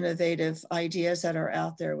various innovative ideas that are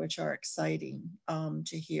out there, which are exciting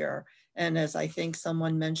to hear. And as I think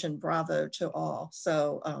someone mentioned, bravo to all.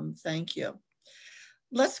 So thank you.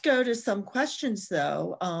 Let's go to some questions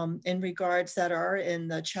though, in regards that are in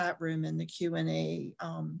the chat room in the Q&A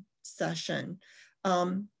session.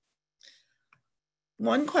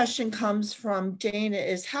 One question comes from Dana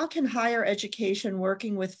is, how can higher education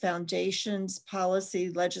working with foundations, policy,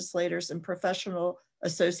 legislators, and professional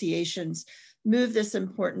associations move this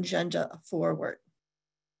important agenda forward?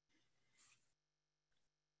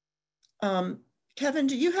 Kevin,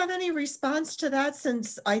 do you have any response to that?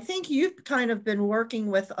 Since I think you've kind of been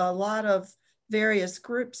working with a lot of various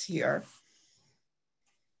groups here.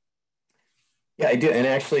 Yeah, I do, and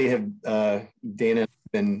actually have Dana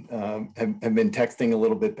have been texting a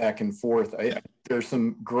little bit back and forth. There's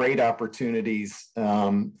some great opportunities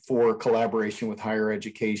for collaboration with higher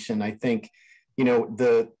education. I think, you know,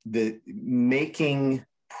 the making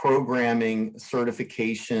programming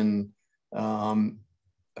certification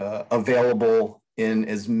available in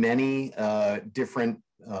as many different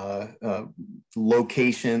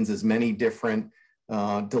locations, as many different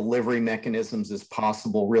delivery mechanisms as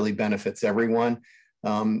possible really benefits everyone.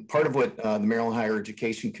 Part of what the Maryland Higher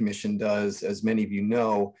Education Commission does, as many of you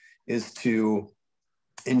know, is to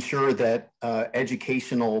ensure that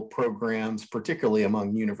educational programs, particularly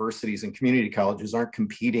among universities and community colleges, aren't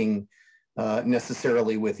competing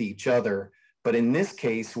necessarily with each other. But in this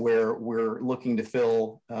case, where we're looking to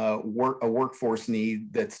fill a workforce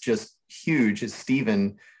need that's just huge, as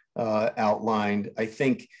Stephen outlined, I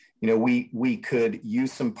think, you know, we could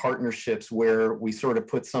use some partnerships where we sort of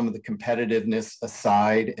put some of the competitiveness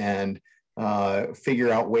aside and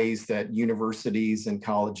figure out ways that universities and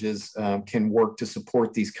colleges can work to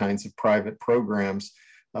support these kinds of private programs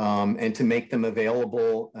and to make them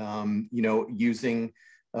available, you know, using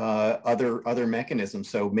other mechanisms.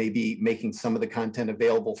 So maybe making some of the content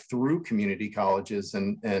available through community colleges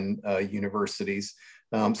and universities.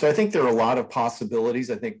 So I think there are a lot of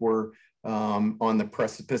possibilities. I think we're on the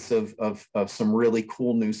precipice of some really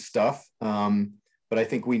cool new stuff. But I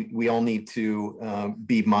think we all need to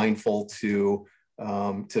be mindful to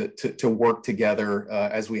work together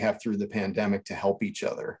as we have through the pandemic to help each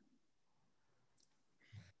other.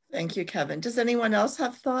 Thank you, Kevin. Does anyone else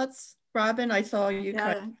have thoughts? Robyn, I saw you.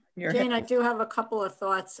 Yeah, Jane, I do have a couple of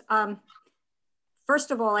thoughts.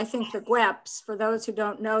 First of all, I think the GWEPs, for those who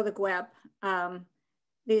don't know the GWEP,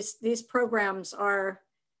 these programs are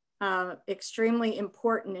extremely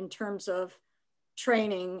important in terms of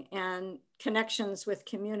training and connections with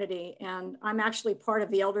community. And I'm actually part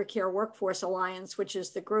of the Elder Care Workforce Alliance, which is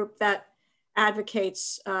the group that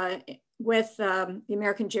advocates with the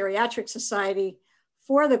American Geriatric Society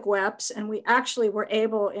for the GWEPs. And we actually were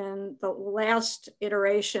able in the last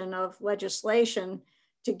iteration of legislation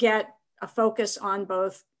to get a focus on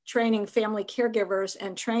both training family caregivers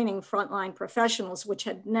and training frontline professionals, which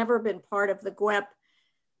had never been part of the GWEP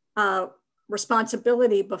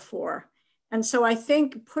responsibility before. And so I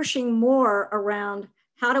think pushing more around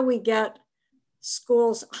how do we get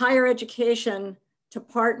schools, higher education, to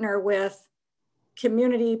partner with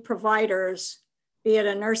community providers, be it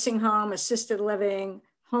a nursing home, assisted living,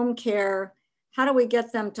 home care, how do we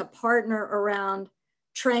get them to partner around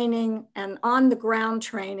training and on the ground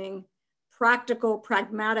training, practical,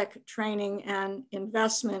 pragmatic training and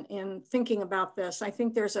investment in thinking about this. I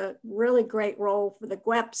think there's a really great role for the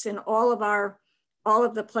GWEPs in all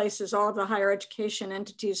of the places, all of the higher education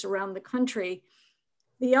entities around the country.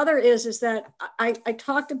 The other is that I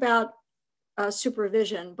talked about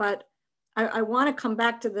supervision, but I want to come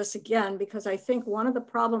back to this again, because I think one of the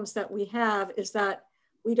problems that we have is that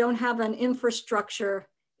we don't have an infrastructure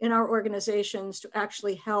in our organizations to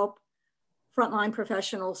actually help frontline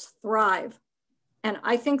professionals thrive. And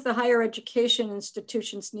I think the higher education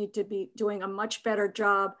institutions need to be doing a much better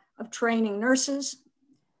job of training nurses,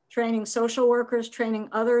 training social workers, training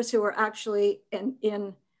others who are actually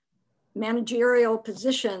in managerial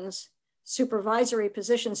positions, supervisory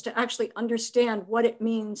positions, to actually understand what it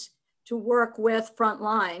means to work with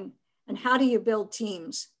frontline and how do you build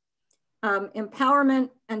teams. Empowerment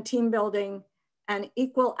and team building and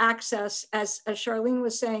equal access, as Charlene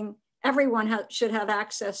was saying, everyone should have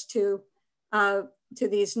access to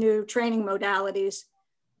these new training modalities.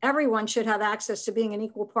 everyone should have access to being an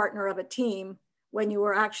equal partner of a team when you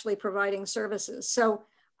are actually providing services. So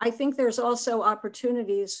I think there's also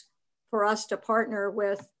opportunities for us to partner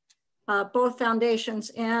with both foundations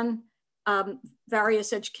and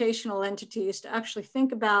various educational entities to actually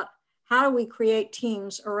think about how do we create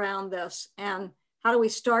teams around this, and how do we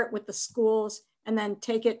start with the schools and then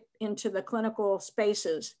take it into the clinical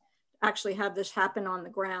spaces, actually have this happen on the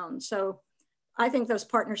ground. So I think those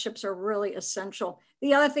partnerships are really essential.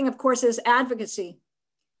 The other thing, of course, is advocacy.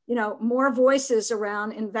 You know, more voices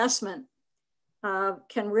around investment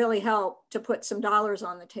can really help to put some dollars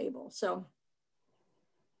on the table. So.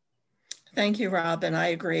 Thank you, Robyn. I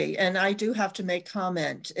agree. And I do have to make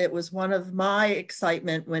comment. It was one of my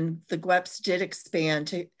excitement when the GWEPs did expand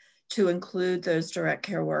to include those direct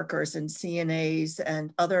care workers and CNAs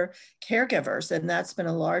and other caregivers. And that's been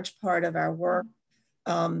a large part of our work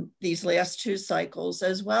these last 2 cycles,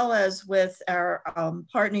 as well as with our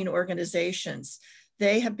partnering organizations.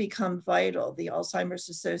 They have become vital. The Alzheimer's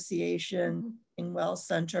Association, Well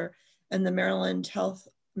Center, and the Maryland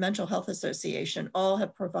Mental Health Association all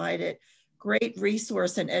have provided great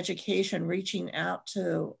resource and education reaching out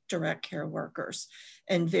to direct care workers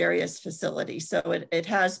in various facilities. So it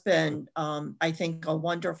has been, I think, a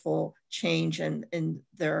wonderful change in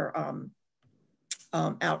their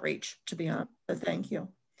outreach, to be honest. So thank you.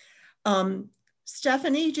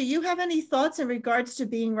 Stephanie, do you have any thoughts in regards to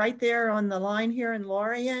being right there on the line here in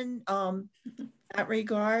Lorien, that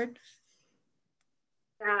regard?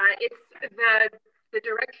 It's the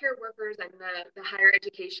direct care workers and the higher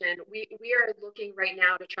education. We are looking right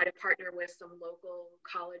now to try to partner with some local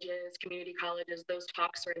colleges, community colleges. Those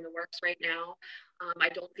talks are in the works right now. I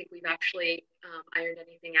don't think we've actually ironed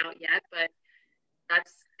anything out yet, but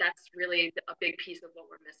that's really a big piece of what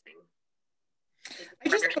we're missing. I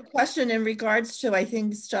just have a question in regards to, I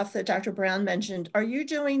think, stuff that Dr. Brown mentioned. Are you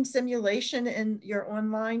doing simulation in your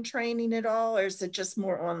online training at all, or is it just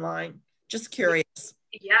more online? Just curious.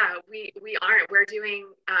 Yeah, we aren't. We're doing,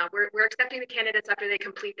 we're accepting the candidates after they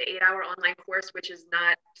complete the 8-hour online course, which is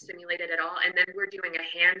not simulated at all. And then we're doing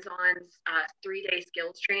a hands-on 3-day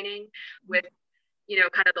skills training with, you know,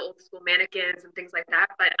 kind of the old school mannequins and things like that.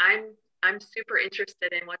 But I'm super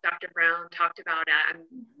interested in what Dr. Brown talked about.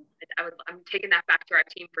 I'm taking that back to our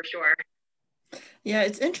team for sure. Yeah,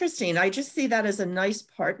 it's interesting. I just see that as a nice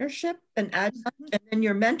partnership and then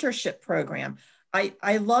your mentorship program.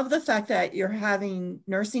 I love the fact that you're having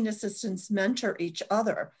nursing assistants mentor each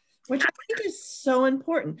other, which I think is so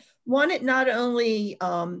important. One, it not only,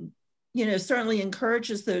 you know, certainly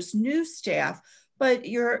encourages those new staff, but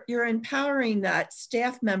you're empowering that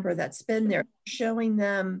staff member that's been there, showing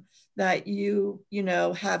them that you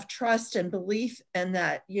know, have trust and belief, and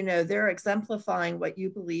that, you know, they're exemplifying what you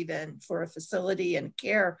believe in for a facility and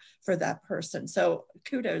care for that person. So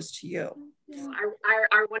kudos to you.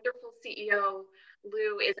 Our wonderful CEO,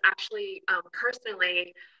 Lou, is actually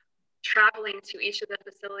personally traveling to each of the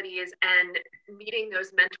facilities and meeting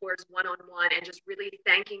those mentors one-on-one and just really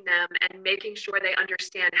thanking them and making sure they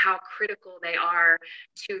understand how critical they are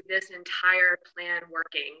to this entire plan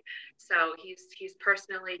working. So he's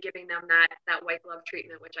personally giving them that white glove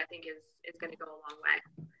treatment, which I think is going to go a long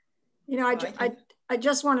way. You know, I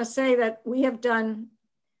just want to say that we have done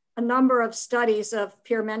a number of studies of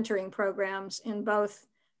peer mentoring programs in both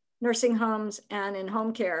nursing homes and in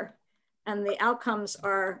home care, and the outcomes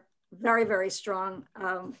are very, very strong.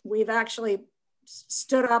 We've actually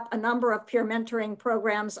stood up a number of peer mentoring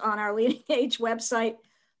programs on our LeadingAge website,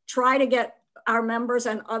 try to get our members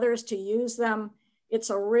and others to use them. It's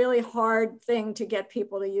a really hard thing to get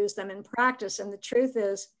people to use them in practice. And the truth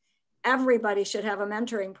is, everybody should have a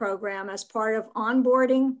mentoring program as part of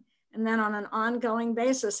onboarding and then on an ongoing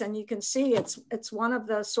basis. And you can see it's one of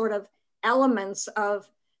the sort of elements of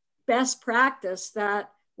best practice that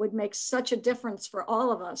would make such a difference for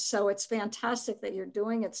all of us. So it's fantastic that you're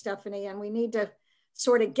doing it, Stephanie, and we need to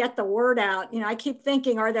sort of get the word out. You know, I keep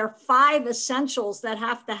thinking, are there 5 essentials that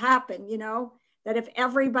have to happen, you know, that if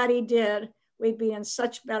everybody did, we'd be in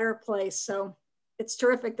such better place. So it's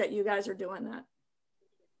terrific that you guys are doing that.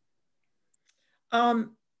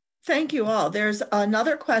 Thank you all. There's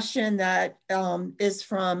another question that is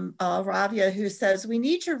from Ravia, who says, we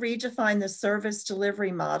need to redefine the service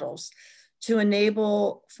delivery models to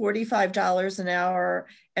enable $45 an hour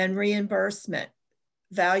and reimbursement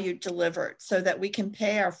value delivered so that we can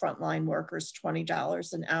pay our frontline workers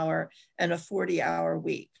 $20 an hour and a 40-hour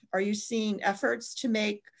week. Are you seeing efforts to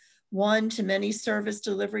make one-to-many service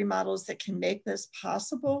delivery models that can make this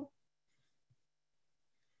possible?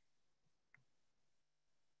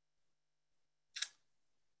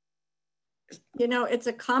 You know, it's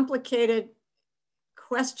a complicated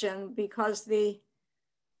question because the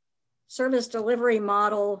service delivery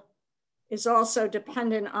model is also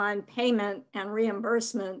dependent on payment and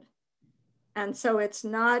reimbursement. And so it's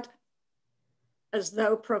not as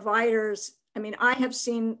though providers, I mean, I have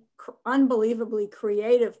seen unbelievably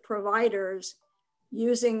creative providers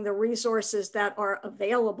using the resources that are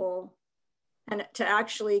available and to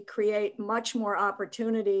actually create much more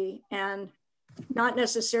opportunity and not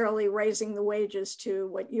necessarily raising the wages to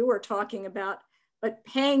what you were talking about, but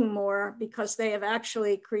paying more because they have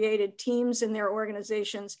actually created teams in their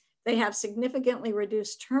organizations. They have significantly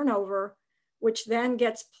reduced turnover, which then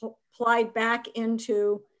gets applied back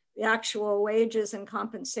into the actual wages and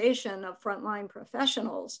compensation of frontline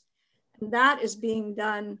professionals. And that is being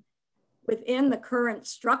done within the current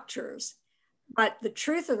structures. But the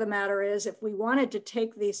truth of the matter is, if we wanted to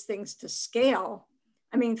take these things to scale,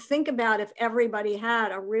 I mean, think about if everybody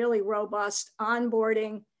had a really robust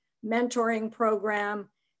onboarding, mentoring program,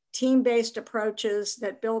 team-based approaches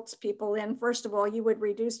that builds people in. First of all, you would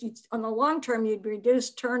reduce, on the long term, you'd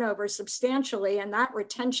reduce turnover substantially, and that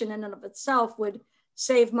retention in and of itself would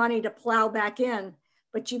save money to plow back in.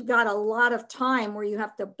 But you've got a lot of time where you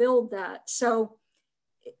have to build that. So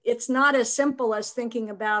it's not as simple as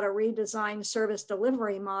thinking about a redesigned service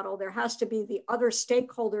delivery model. There has to be the other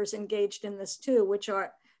stakeholders engaged in this too, which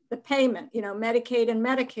are the payment, you know, Medicaid and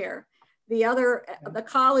Medicare, the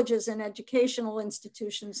colleges and educational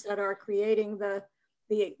institutions that are creating the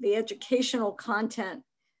educational content,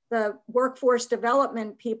 the workforce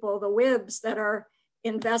development people, the WIBs that are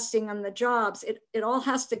investing in the jobs. It all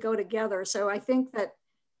has to go together. So I think that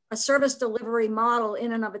a service delivery model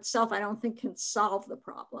in and of itself, I don't think can solve the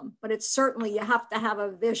problem, but it's certainly, you have to have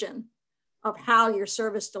a vision of how your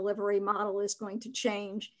service delivery model is going to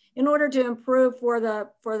change in order to improve for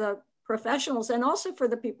the professionals and also for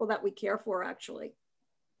the people that we care for, actually.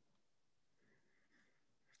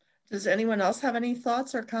 Does anyone else have any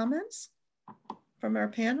thoughts or comments from our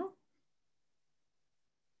panel?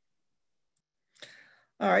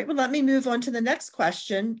 All right, well, let me move on to the next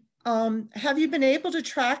question. Have you been able to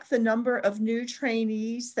track the number of new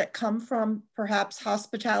trainees that come from perhaps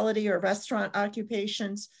hospitality or restaurant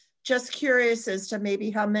occupations? Just curious as to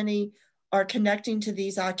maybe how many are connecting to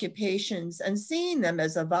these occupations and seeing them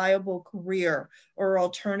as a viable career or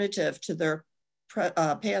alternative to their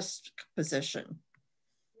past position.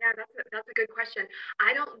 Yeah, that's a good question.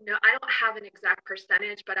 I don't know. I don't have an exact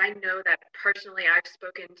percentage, but I know that personally I've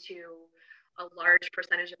spoken to a large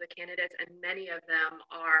percentage of the candidates, and many of them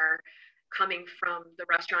are coming from the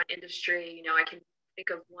restaurant industry. You know, I can think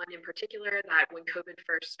of one in particular that when COVID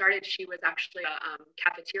first started, she was actually a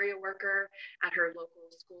cafeteria worker at her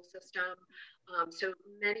local school system. So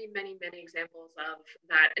many examples of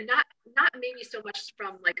that, and not maybe so much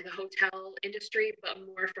from like the hotel industry, but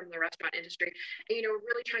more from the restaurant industry. And, you know, we're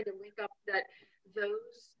really trying to link up that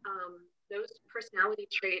those personality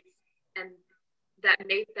traits and that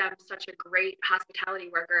made them such a great hospitality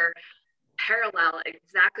worker parallel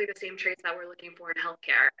exactly the same traits that we're looking for in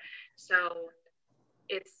healthcare. So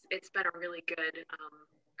it's been a really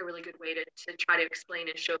good way to try to explain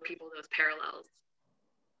and show people those parallels.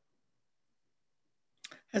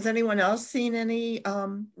 Has anyone else seen any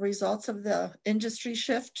results of the industry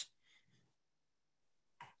shift?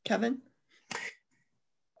 Kevin?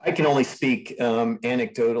 I can only speak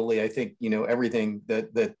anecdotally. I think, you know, everything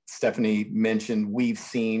that Stephanie mentioned, we've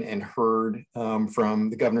seen and heard from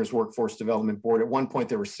the Governor's Workforce Development Board. At one point,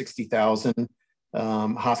 there were 60,000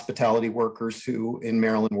 hospitality workers who in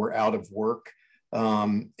Maryland were out of work.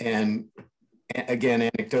 And again,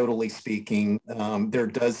 anecdotally speaking, there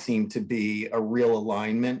does seem to be a real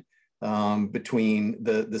alignment between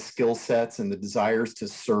the skill sets and the desires to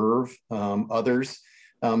serve others.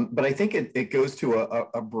 But I think it goes to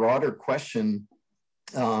a broader question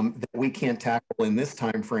that we can't tackle in this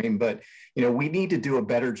time frame. But, you know, we need to do a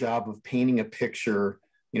better job of painting a picture.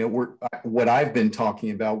 You know, what I've been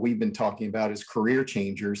talking about, we've been talking about is career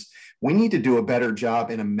changers. We need to do a better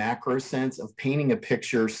job in a macro sense of painting a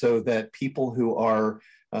picture so that people who are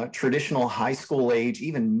traditional high school age,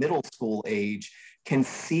 even middle school age, can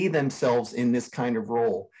see themselves in this kind of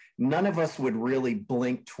role. None of us would really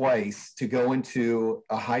blink twice to go into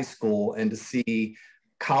a high school and to see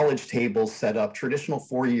college tables set up, traditional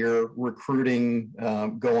four-year recruiting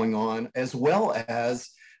going on, as well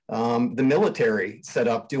as the military set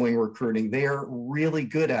up doing recruiting. They're really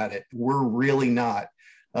good at it. We're really not.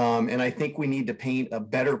 And I think we need to paint a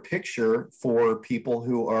better picture for people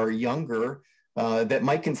who are younger that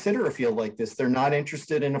might consider a field like this. They're not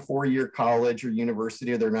interested in a four-year college or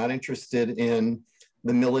university, or they're not interested in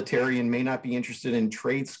the military and may not be interested in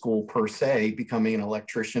trade school per se, becoming an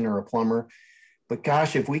electrician or a plumber. But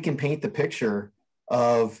gosh, if we can paint the picture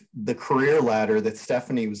of the career ladder that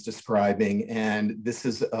Stephanie was describing, and this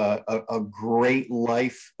is a great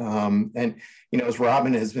life, and you know, as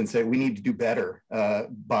Robyn has been saying, we need to do better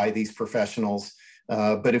by these professionals.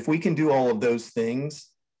 But if we can do all of those things,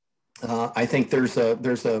 I think there's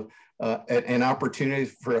an opportunity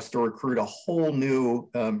for us to recruit a whole new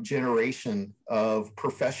generation of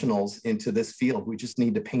professionals into this field. We just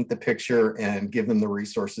need to paint the picture and give them the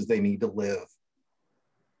resources they need to live.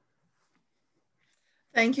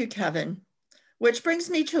 Thank you, Kevin. Which brings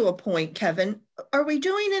me to a point, Kevin. Are we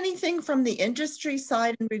doing anything from the industry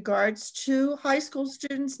side in regards to high school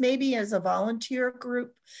students, maybe as a volunteer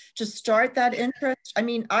group, to start that interest? I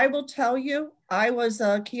mean, I will tell you, I was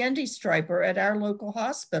a candy striper at our local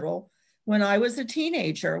hospital when I was a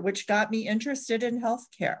teenager, which got me interested in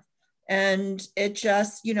healthcare. And it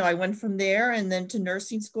just, you know, I went from there and then to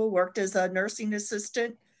nursing school, worked as a nursing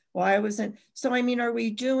assistant while I was in. So, I mean, are we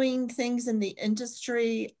doing things in the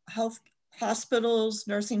industry, hospitals,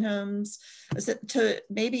 nursing homes, is it to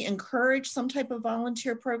maybe encourage some type of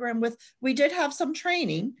volunteer program with, we did have some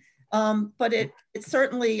training, but it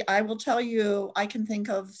certainly, I will tell you, I can think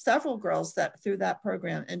of several girls that through that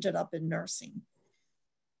program ended up in nursing.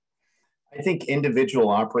 I think individual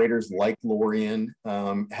operators like Lorien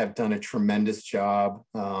have done a tremendous job.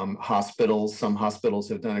 Some hospitals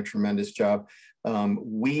have done a tremendous job.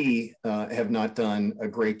 We have not done a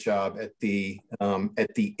great job at the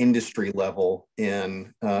industry level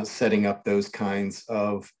in setting up those kinds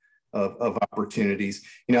of opportunities.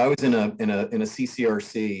 You know, I was in a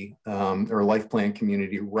CCRC or life plan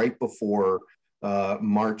community right before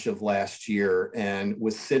March of last year, and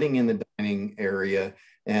was sitting in the dining area,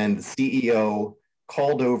 and the CEO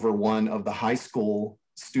called over one of the high school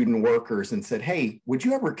student workers and said, "Hey, would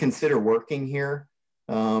you ever consider working here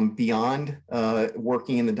beyond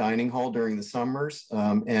working in the dining hall during the summers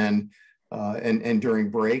and during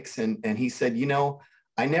breaks?" And he said, "You know,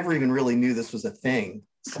 I never even really knew this was a thing.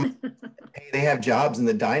 Hey, they have jobs in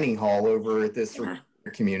the dining hall over at this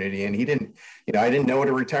community." And he didn't, you know, I didn't know what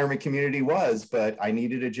a retirement community was, but I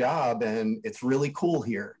needed a job, and it's really cool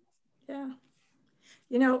here. Yeah.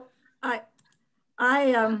 You know,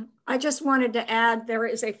 I just wanted to add, there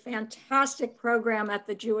is a fantastic program at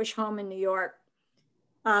the Jewish Home in New York.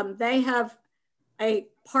 They have a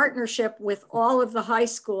partnership with all of the high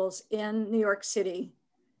schools in New York City,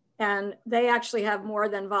 and they actually have more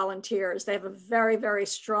than volunteers. They have a very, very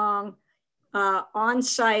strong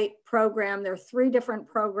on-site program. There are 3 different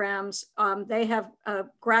programs. They have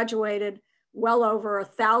graduated well over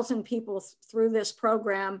 1,000 people through this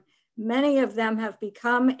program. Many of them have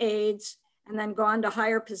become aides and then gone to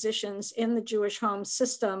higher positions in the Jewish Home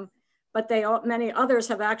system, but many others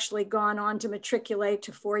have actually gone on to matriculate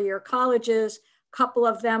to 4-year colleges. A couple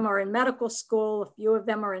of them are in medical school, a few of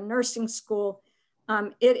them are in nursing school.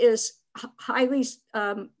 It is highly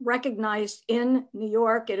recognized in New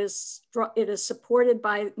York. It is supported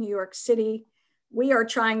by New York City. We are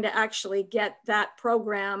trying to actually get that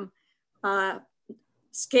program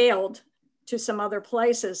scaled to some other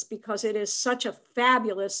places, because it is such a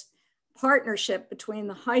fabulous partnership between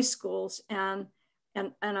the high schools and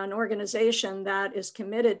an organization that is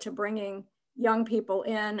committed to bringing young people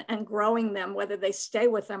in and growing them, whether they stay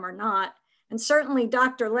with them or not. And certainly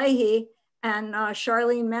Dr. Leahy, and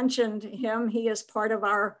Charlene mentioned him, he is part of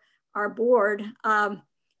our board.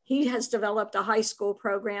 He has developed a high school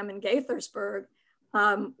program in Gaithersburg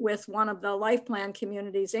with one of the life plan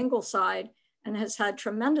communities, Ingleside, and has had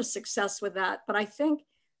tremendous success with that. But I think,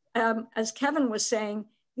 as Kevin was saying,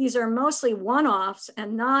 these are mostly one-offs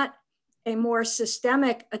and not a more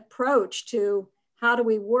systemic approach to how do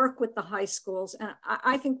we work with the high schools. And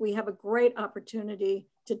I think we have a great opportunity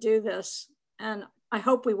to do this. And I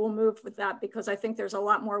hope we will move with that, because I think there's a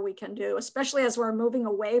lot more we can do, especially as we're moving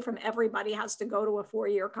away from everybody has to go to a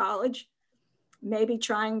 4-year college. Maybe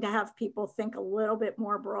trying to have people think a little bit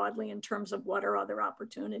more broadly in terms of what are other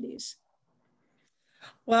opportunities.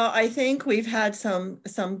 Well, I think we've had some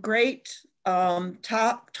great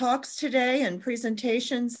talks today and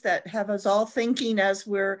presentations that have us all thinking as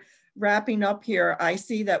we're wrapping up here. I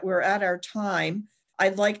see that we're at our time.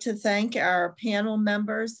 I'd like to thank our panel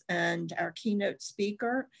members and our keynote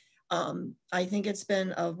speaker. I think it's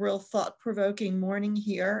been a real thought-provoking morning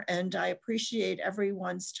here, and I appreciate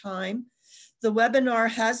everyone's time. The webinar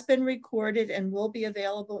has been recorded and will be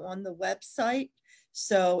available on the website.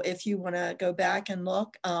 So if you want to go back and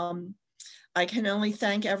look, I can only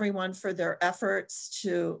thank everyone for their efforts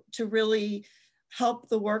to really help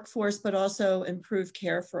the workforce, but also improve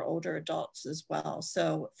care for older adults as well.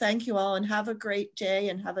 So thank you all, and have a great day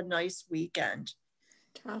and have a nice weekend.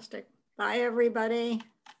 Fantastic. Bye, everybody.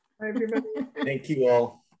 Bye, everybody. Thank you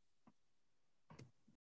all.